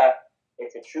it's a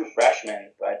true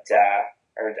freshman, but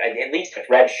or at least a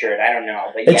red shirt. I don't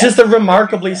know, but it's just a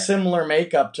remarkably similar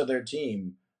makeup to their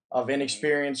team of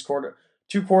inexperienced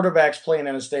two quarterbacks playing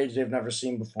on a stage they've never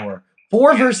seen before.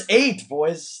 4 versus 8,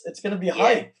 boys. It's going to be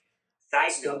hype.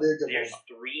 Side note: there's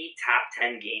 3 top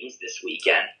 10 games this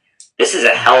weekend. This is a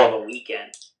hell of a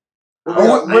weekend.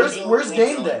 Where's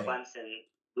game day?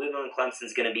 Louisville and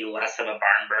Clemson's going to be less of a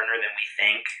barn burner than we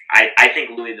think. I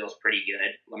think Louisville's pretty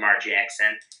good, Lamar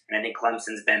Jackson, and I think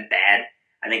Clemson's been bad.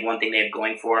 I think one thing they have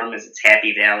going for them is it's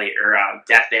Happy Valley or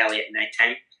Death Valley at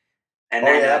nighttime. And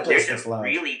then there's a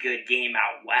really good game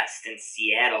out west in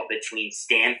Seattle between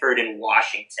Stanford and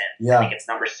Washington. Yeah. I think it's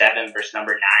number 7 versus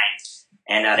number 9.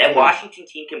 And that Washington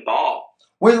team can ball.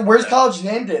 Where's College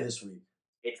Game Day this week?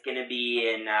 It's going to be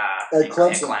in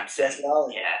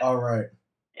Clemson. Yeah. All right.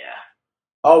 Yeah.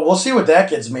 Oh, we'll see what that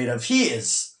kid's made of. He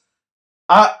is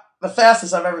the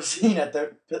fastest I've ever seen at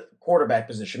the quarterback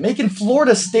position, making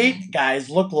Florida State guys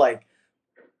look like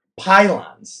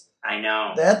pylons. I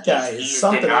know. That guy is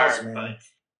something Denard, else, man. But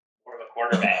more of a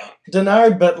quarterback.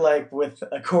 Denard, but like with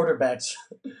a quarterback's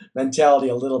mentality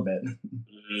a little bit.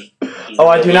 Mm-hmm.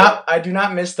 I do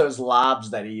not miss those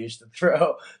lobs that he used to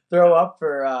throw up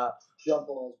for jump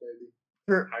balls,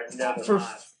 baby. For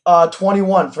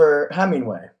 21 for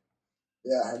Hemingway.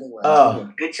 Yeah, Hemingway.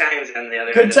 Oh, good times on the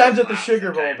other. Good times at the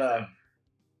Sugar Bowl, though.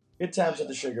 Good times at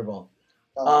the Sugar Bowl.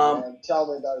 Man.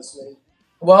 Tell me about it, Smitty.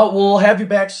 Well, we'll have you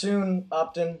back soon,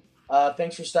 Upton.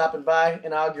 Thanks for stopping by.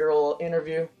 Inaugural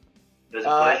interview. It was a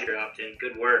pleasure, Upton.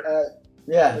 Good work.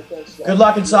 Yeah. Good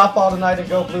luck in softball tonight and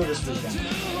go blue this weekend.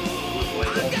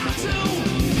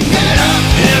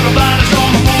 Everybody's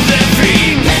gonna move their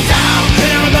feet. Get down.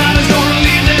 Everybody's gonna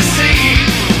leave their seat.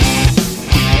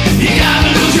 You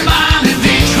gotta lose your mind in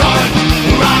Detroit,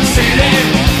 Rock City.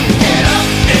 Get up.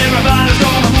 Everybody's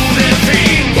gonna move their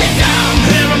feet. Get down.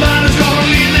 Everybody's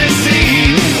gonna leave their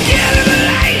seat. Get in the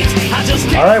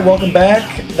light. All right, welcome back.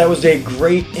 That was a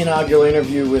great inaugural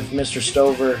interview with Mr.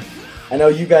 Stover. I know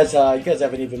you guys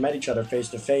haven't even met each other face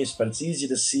to face, but it's easy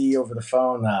to see over the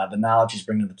phone the knowledge he's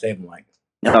bringing to the table, Mike.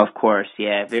 No, of course,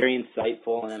 yeah, very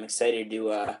insightful, and I'm excited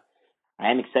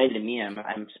to meet him.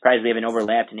 I'm surprised we haven't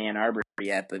overlapped in Ann Arbor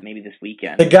yet, but maybe this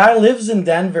weekend. The guy lives in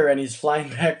Denver and he's flying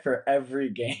back for every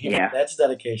game. Yeah, that's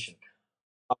dedication.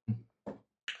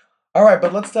 All right,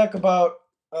 but let's talk about.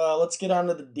 Let's get on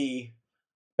to the D.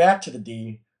 Back to the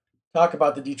D. Talk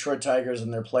about the Detroit Tigers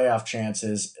and their playoff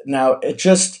chances. Now,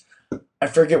 I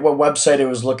forget what website it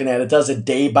was looking at. It does a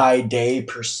day-by-day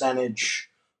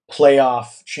percentage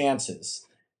playoff chances.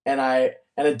 And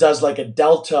it does like a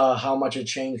delta, how much it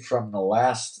changed from the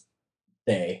last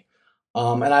day.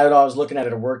 And I was looking at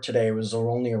it at work today. It was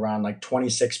only around like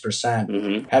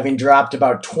 26%, having dropped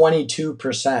about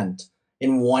 22%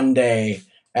 in one day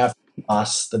after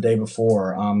us the day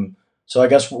before. So I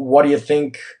guess, what do you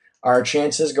think our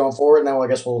chances going forward? And then I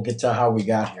guess we'll get to how we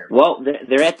got here. Well,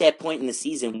 they're at that point in the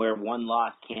season where one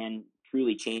loss can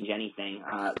truly change anything.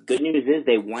 Good news is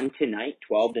they won tonight,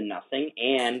 12-0,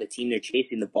 and the team they're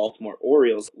chasing, the Baltimore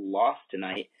Orioles, lost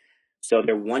tonight. So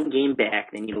they're one game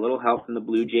back. They need a little help from the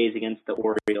Blue Jays against the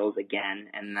Orioles again,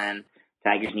 and then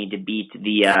Tigers need to beat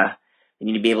they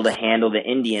need to be able to handle the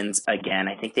Indians again.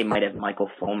 I think they might have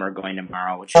Michael Fulmer going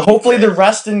tomorrow. Which hopefully they're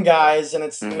resting guys, and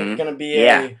it's going to be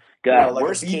like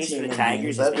worst case for the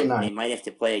Tigers is they might have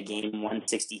to play a game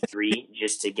 163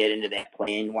 just to get into that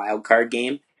play-in wild card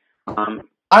game.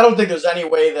 I don't think there's any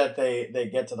way that they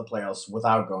get to the playoffs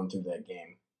without going through that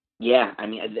game. Yeah, I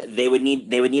mean they would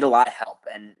need a lot of help,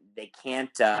 and they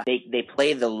can't. They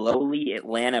play the lowly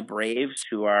Atlanta Braves,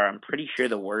 who are, I'm pretty sure,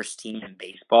 the worst team in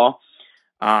baseball.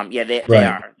 They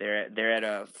are. They're at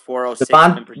a 406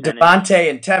 percentage. Devontae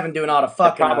and Tevin doing all the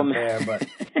fucking out there, but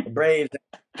the Braves.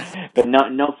 But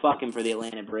no fucking for the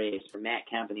Atlanta Braves, for Matt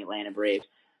Kemp and the Atlanta Braves.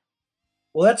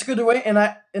 Well, that's good to wait,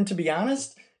 and to be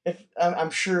honest, if I'm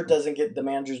sure the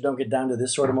managers don't get down to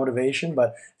this sort of motivation,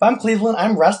 but if I'm Cleveland,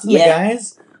 I'm resting the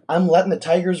guys. I'm letting the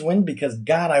Tigers win because,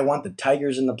 God, I want the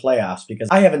Tigers in the playoffs because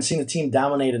I haven't seen a team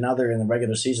dominate another in the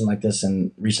regular season like this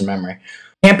in recent memory.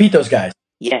 Can't beat those guys.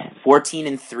 Yeah,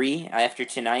 14-3 after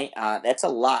tonight. That's a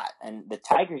lot, and the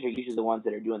Tigers are usually the ones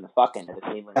that are doing the fucking to the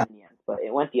Cleveland Indians, but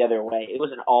it went the other way. It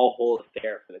was an all-hole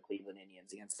affair for the Cleveland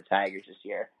Indians against the Tigers this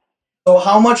year. So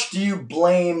how much do you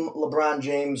blame LeBron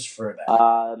James for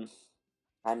that?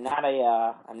 I'm not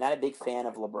a big fan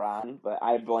of LeBron, but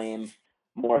I blame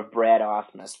more of Brad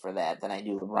Osmus for that than I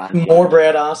do LeBron James. More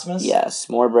Brad Osmus? Yes,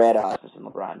 more Brad Osmus than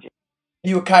LeBron James.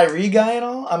 You a Kyrie guy at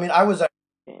all? I mean, I was.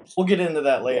 We'll get into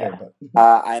that later, Yeah.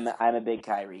 but I'm a big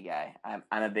Kyrie guy.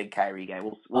 I'm a big Kyrie guy.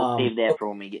 We'll save that for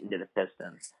when we get into the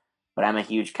Pistons. But I'm a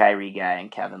huge Kyrie guy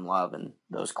and Kevin Love and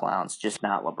those clowns, just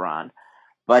not LeBron.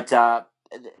 But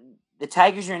the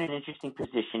Tigers are in an interesting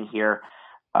position here.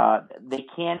 They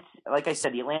can't, like I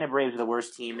said, the Atlanta Braves are the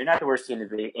worst team. They're not the worst team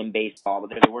in baseball, but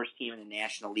they're the worst team in the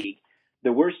National League.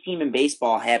 The worst team in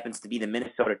baseball happens to be the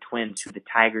Minnesota Twins, who the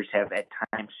Tigers have at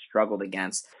times struggled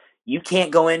against. You can't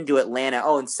go into Atlanta.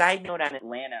 Oh, and side note on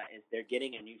Atlanta is they're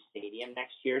getting a new stadium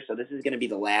next year, so this is going to be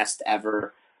the last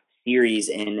ever series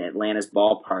in Atlanta's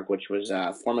ballpark, which was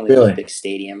formerly Really? Olympic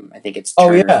Stadium. I think it's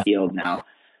Turner Field now.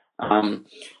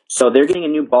 So they're getting a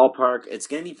new ballpark. It's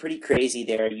going to be pretty crazy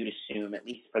there, you'd assume, at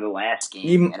least for the last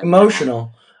game.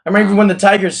 Emotional. I remember when the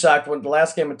Tigers sucked. When the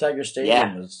last game at Tiger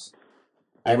Stadium was.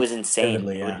 It was insane.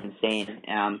 Vividly, It was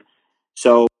insane.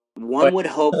 So one would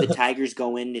hope the Tigers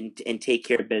go in and take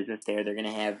care of business there. They're going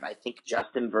to have, I think,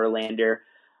 Justin Verlander,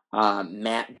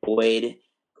 Matt Boyd,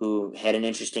 who had an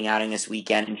interesting outing this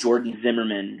weekend, and Jordan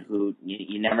Zimmerman, who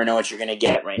you never know what you're going to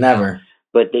get right now. Never.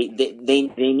 But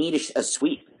they need a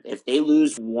sweep. If they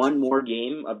lose one more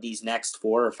game of these next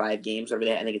 4 or 5 games over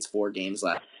there, I think it's 4 games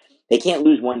left. They can't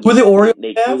lose one game. Who the Orioles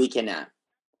They have? truly cannot.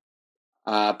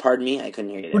 Pardon me, I couldn't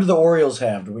hear you there. Who do the Orioles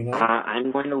have? Do we know?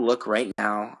 I'm going to look right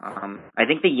now. I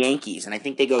think the Yankees, and I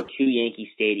think they go to Yankee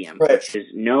Stadium, Right. which is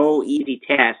no easy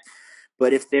task.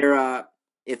 But if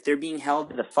they're being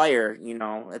held to the fire,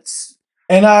 it's.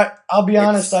 And I'll be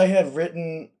honest. I had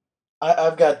written.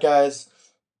 I've got guys.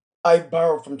 I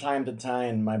borrow from time to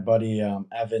time. My buddy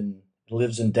Evan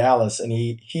lives in Dallas, and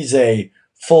he's a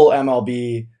full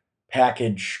MLB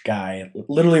package guy.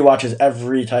 Literally watches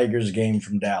every Tigers game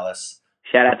from Dallas.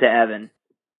 Shout out to Evan.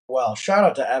 Well, shout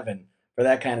out to Evan for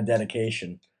that kind of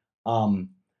dedication.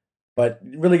 But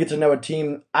really get to know a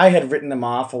team. I had written them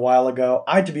off a while ago.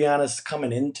 To be honest,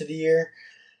 coming into the year,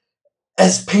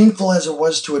 as painful as it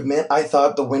was to admit, I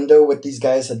thought the window with these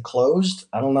guys had closed.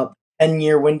 I don't know,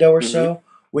 10-year window or so,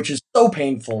 which is so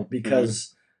painful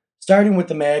because starting with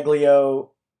the Maglio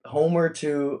homer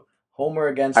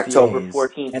against October the A's,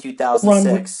 14th,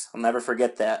 2006. I'll never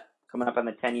forget that. Coming up on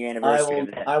the 10-year anniversary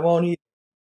of that. I won't either.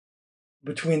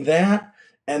 Between that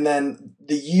and then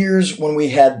the years when we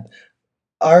had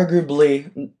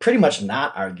arguably, pretty much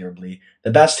not arguably,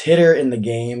 the best hitter in the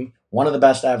game, one of the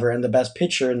best ever, and the best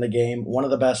pitcher in the game, one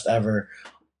of the best ever,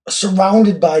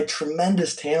 surrounded by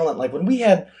tremendous talent. Like when we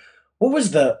had, what was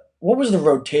the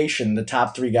rotation? The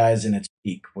top 3 guys in its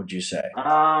peak, would you say?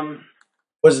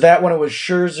 Was that when it was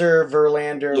Scherzer,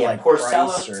 Verlander,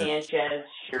 Porcello, Price, Sanchez,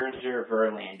 Scherzer,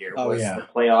 Verlander Oh, was yeah. the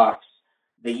playoffs.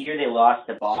 The year they lost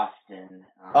to Boston.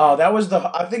 That was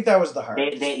I think that was the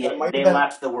hardest. They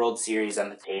left the World Series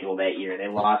on the table that year. They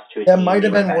lost to a That team might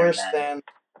have they were been better worse than.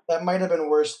 that might have been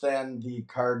worse than the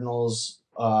Cardinals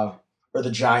or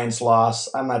the Giants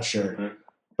loss. I'm not sure.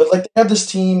 But like they have this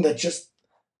team that just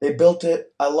they built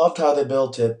it. I loved how they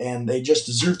built it, and they just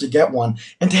deserved to get one.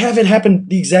 And to have it happen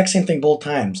the exact same thing both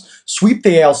times. Sweep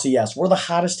the ALCS. We're the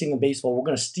hottest team in baseball. We're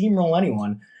going to steamroll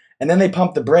anyone. And then they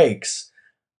pump the brakes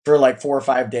for like 4 or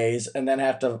 5 days and then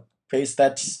have to face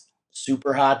that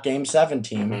super hot Game 7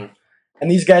 team. And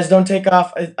these guys don't take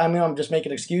off. I mean, I'm just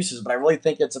making excuses, but I really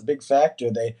think it's a big factor.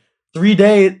 They 3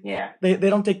 days. Yeah. They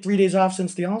don't take 3 days off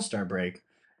since the All-Star break.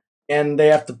 And they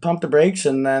have to pump the brakes,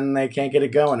 and then they can't get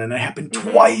it going. And it happened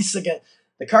twice again.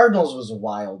 The Cardinals was a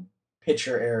wild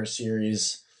pitcher error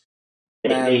series.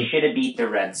 They should have beat the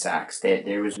Red Sox.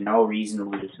 There was no reason to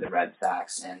lose to the Red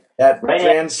Sox. And that right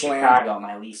grand after slam. Chicago,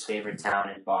 my least favorite town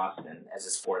is Boston as a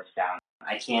sports town.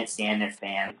 I can't stand their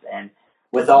fans. And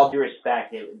with all due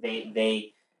respect,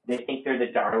 they think they're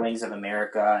the darlings of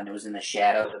America, and it was in the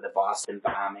shadows of the Boston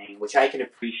bombing, which I can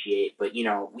appreciate. But,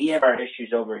 we have our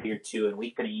issues over here, too, and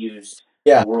we could have used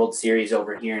the World Series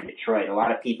over here in Detroit. A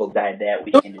lot of people died that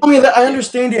weekend. I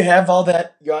understand you have all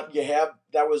that. You have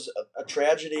that was a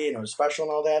tragedy, and it was special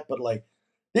and all that, but, like,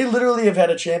 they literally have had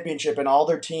a championship in all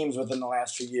their teams within the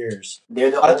last few years.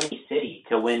 They're the only city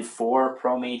to win 4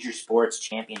 pro major sports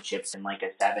championships in, like, a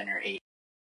 7 or 8.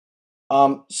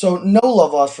 So no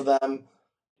love lost for them.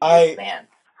 Man.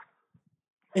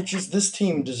 It's just this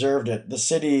team deserved it. The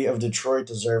city of Detroit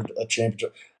deserved a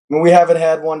championship. I mean, we haven't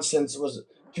had one since, was it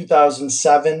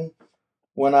 2007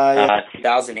 when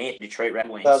 2008 Detroit Red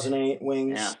Wings. 2008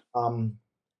 Wings. Yeah.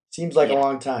 Seems like a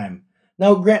long time.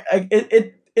 Now, Grant,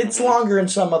 it's longer in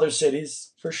some other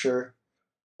cities for sure,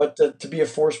 but to be a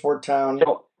 4-sport town.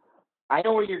 So, I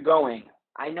know where you're going.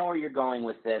 I know where you're going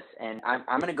with this, and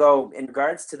I'm going to go in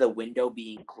regards to the window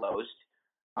being closed.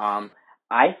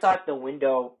 I thought the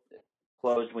window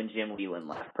closed when Jim Whelan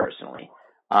left, personally.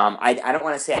 I don't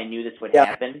want to say I knew this would Yeah.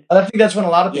 happen. I think that's when a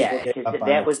lot of people Yeah, gave because up on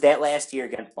that it. was that last year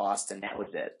against Boston. That was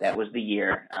it. That was the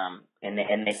year, and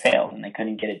they failed and they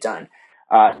couldn't get it done.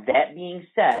 That being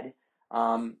said,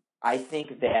 I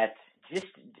think that just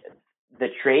the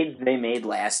trades they made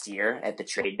last year at the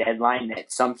trade deadline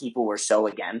that some people were so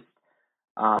against.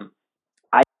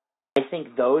 I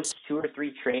think those 2 or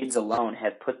 3 trades alone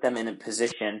have put them in a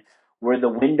position where the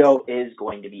window is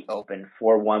going to be open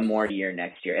for one more year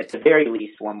next year. At the very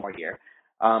least, one more year.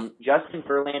 Justin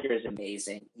Verlander is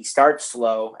amazing. He starts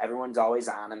slow. Everyone's always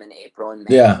on him in April and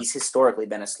May. Yeah. He's historically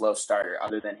been a slow starter,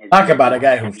 other than his. Talk about a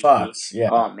guy who MVP. fucks. Yeah.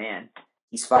 Oh man,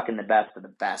 he's fucking the best of the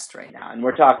best right now, and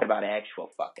we're talking about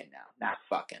actual fucking now, not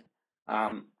fucking.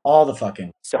 All the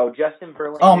fucking. So Justin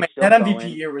Verlander. Oh man, still that MVP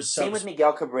going. year was so. Same with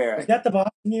Miguel Cabrera. Was that the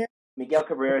Boston year? Miguel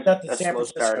Cabrera is That's the a San slow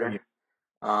Francisco starter.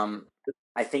 year.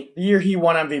 I think The year he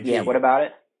won MVP. Yeah. What about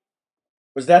it?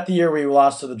 Was that the year we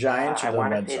lost to the Giants I or the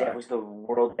want to Red say Sox? that was the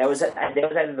world. That was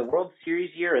either the World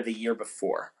Series year or the year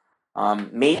before.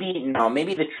 Maybe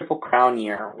the Triple Crown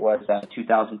year was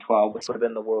 2012, which would have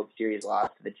been the World Series loss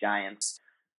to the Giants.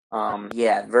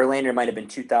 Yeah, Verlander might have been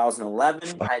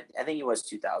 2011. I think it was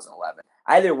 2011.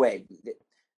 Either way,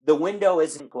 the window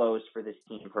isn't closed for this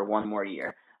team for one more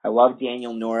year. I love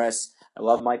Daniel Norris. I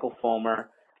love Michael Fulmer.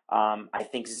 I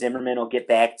think Zimmerman will get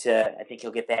back to. I think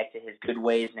he'll get back to his good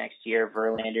ways next year.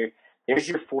 Verlander. There's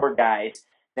your 4 guys.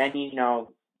 Then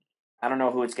I don't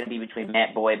know who it's going to be between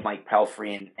Matt Boyd, Mike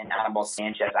Pelfrey, and Anibal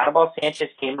Sanchez. Anibal Sanchez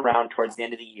came around towards the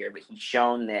end of the year, but he's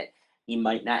shown that he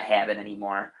might not have it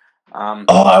anymore.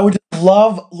 I would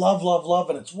love,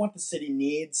 and it's what the city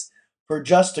needs for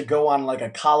just to go on like a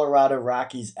Colorado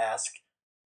Rockies-esque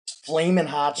flaming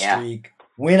hot streak,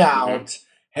 win out,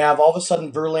 have all of a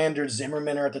sudden Verlander,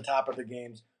 Zimmerman are at the top of the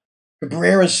games,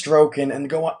 Cabrera's stroking, and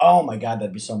go on. Oh my God,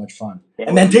 that'd be so much fun.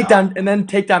 And then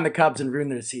take down the Cubs and ruin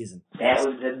their season. That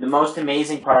was the most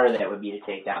amazing part of that would be to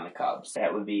take down the Cubs.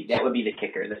 That would be the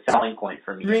kicker, the selling point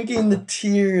for me. Drinking the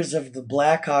tears of the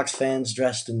Blackhawks fans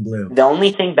dressed in blue. The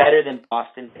only thing better than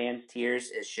Boston fans'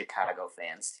 tears is Chicago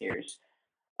fans' tears.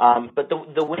 But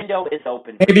the window is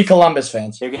open. Maybe Columbus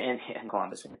fans. They're going and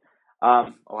Columbus fans.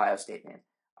 Ohio State fans.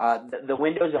 The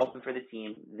window's open for the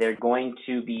team. They're going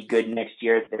to be good next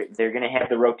year. They're going to have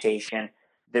the rotation.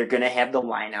 They're going to have the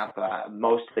lineup.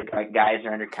 Most of the guys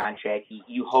are under contract.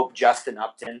 You hope Justin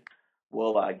Upton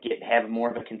will have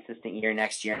more of a consistent year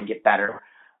next year and get better.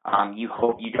 You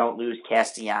hope you don't lose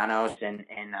Castellanos and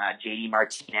JD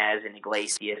Martinez and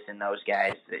Iglesias and those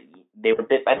guys. They were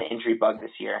bit by the injury bug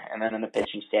this year. And then on the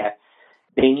pitching staff,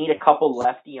 they need a couple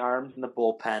lefty arms in the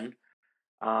bullpen.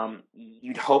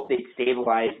 You'd hope they'd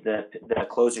stabilize the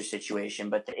closer situation,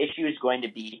 but the issue is going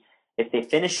to be if they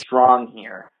finish strong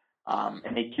here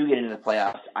and they do get into the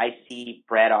playoffs. I see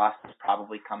Brad Ausmus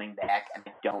probably coming back, and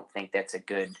I don't think that's a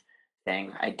good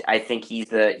thing. I think he's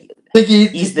the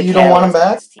you don't want him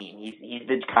back? Team. He's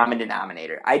the common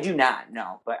denominator. I do not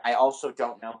know, but I also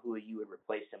don't know who you would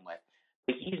replace him with.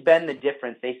 But he's been the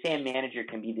difference. They say a manager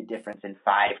can be the difference in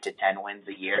 5 to 10 wins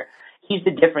a year. He's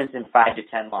the difference in 5 to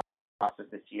 10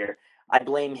 losses this year. I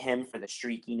blame him for the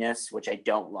streakiness, which I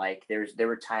don't like. There was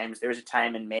a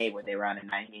time in May where they were on a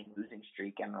 9-game losing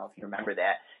streak. I don't know if you remember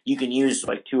that. You can use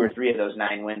like 2 or 3 of those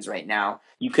 9 wins right now.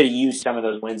 You could have used some of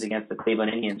those wins against the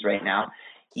Cleveland Indians right now.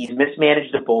 He's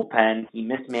mismanaged the bullpen. He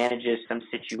mismanages some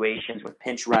situations with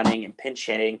pinch running and pinch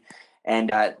hitting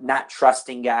and not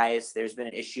trusting guys. There's been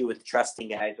an issue with trusting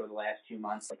guys over the last 2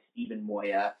 months, like Steven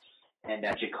Moya and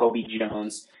Jacoby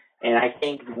Jones. And I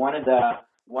think one of the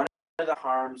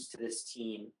harms to this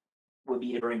team would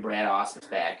be to bring Brad Ausmus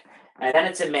back. And then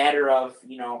it's a matter of,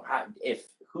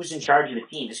 who's in charge of the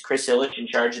team. Is Chris Ilitch in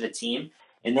charge of the team?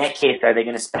 In that case, are they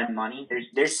going to spend money?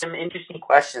 There's some interesting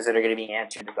questions that are going to be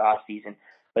answered this offseason.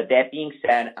 But that being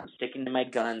said, I'm sticking to my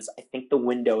guns. I think the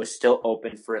window is still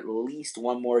open for at least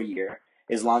one more year,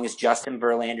 as long as Justin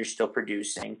Verlander's still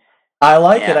producing. I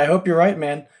like it. I hope you're right,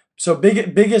 man. So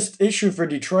biggest issue for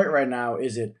Detroit right now,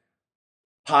 is it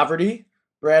poverty,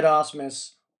 Brad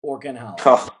Ausmus, or Ken Holland?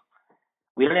 Oh,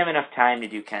 we don't have enough time to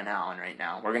do Ken Holland right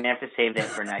now. We're going to have to save that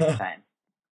for next time.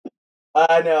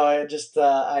 I know.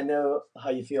 I know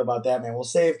how you feel about that, man.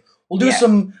 We'll do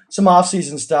some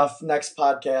off-season stuff next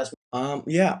podcast.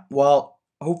 Well,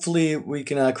 hopefully we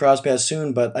can cross paths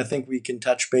soon, but I think we can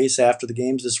touch base after the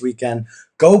games this weekend.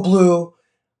 Go Blue.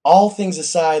 All things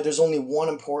aside, there's only one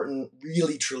important,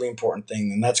 really, truly important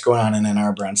thing, and that's going on in Ann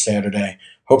Arbor on Saturday.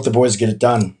 Hope the boys get it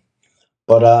done.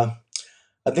 But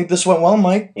I think this went well,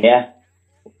 Mike. Yeah.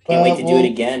 Can't wait to do we'll it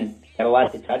again. Got a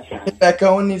lot to touch on. Get that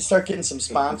going. Need to start getting some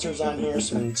sponsors on here,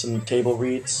 some table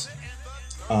reads.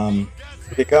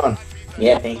 Get going.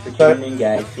 Yeah, thanks for tuning in,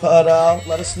 guys. But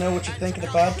let us know what you think of the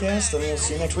podcast, and we'll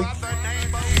see you next week.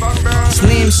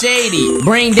 Slim Shady,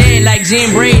 brain dead like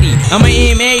Jim Brady. I'm an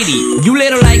M80, you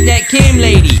little like that Kim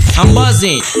lady. I'm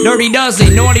buzzing, dirty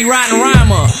dozen, naughty rotten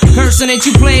rhymer. Cursing that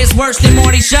you play is worse than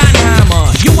Marty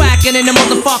Schottenheimer. You whacking in the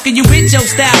motherfucker you bitch your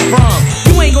style from.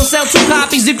 You ain't gon' sell 2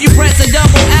 copies if you press a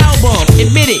double album.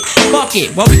 Admit it, fuck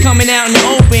it, while we coming out in the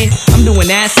open. I'm doing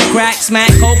acid, crack,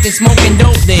 smack, coke, and smoking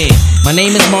dope then. My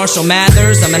name is Marshall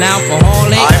Mathers, I'm an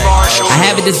alcoholic. I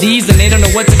have a disease and they don't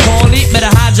know what to call it. Better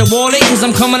hide your wallet, cause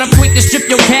I'm coming up quick to strip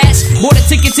your cash. Bought a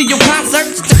ticket to your concert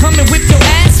just to come and whip your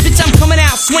ass. Bitch, I'm coming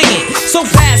out swinging so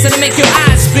fast that'll make your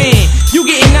eyes spin. You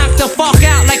getting knocked the fuck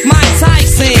out like Mike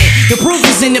Tyson. The proof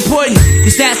is in the pudding,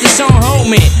 the stats is Sean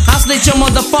Holtman. I'll slit your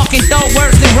motherfucking throat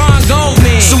worse than Ron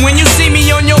Goldman. So when you see me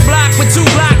on your block with 2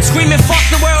 blocks screaming fuck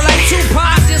the world like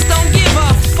Tupac, just don't give a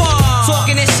fuck.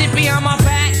 Talking that shit behind my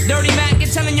back, Dirty Mac and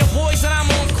telling your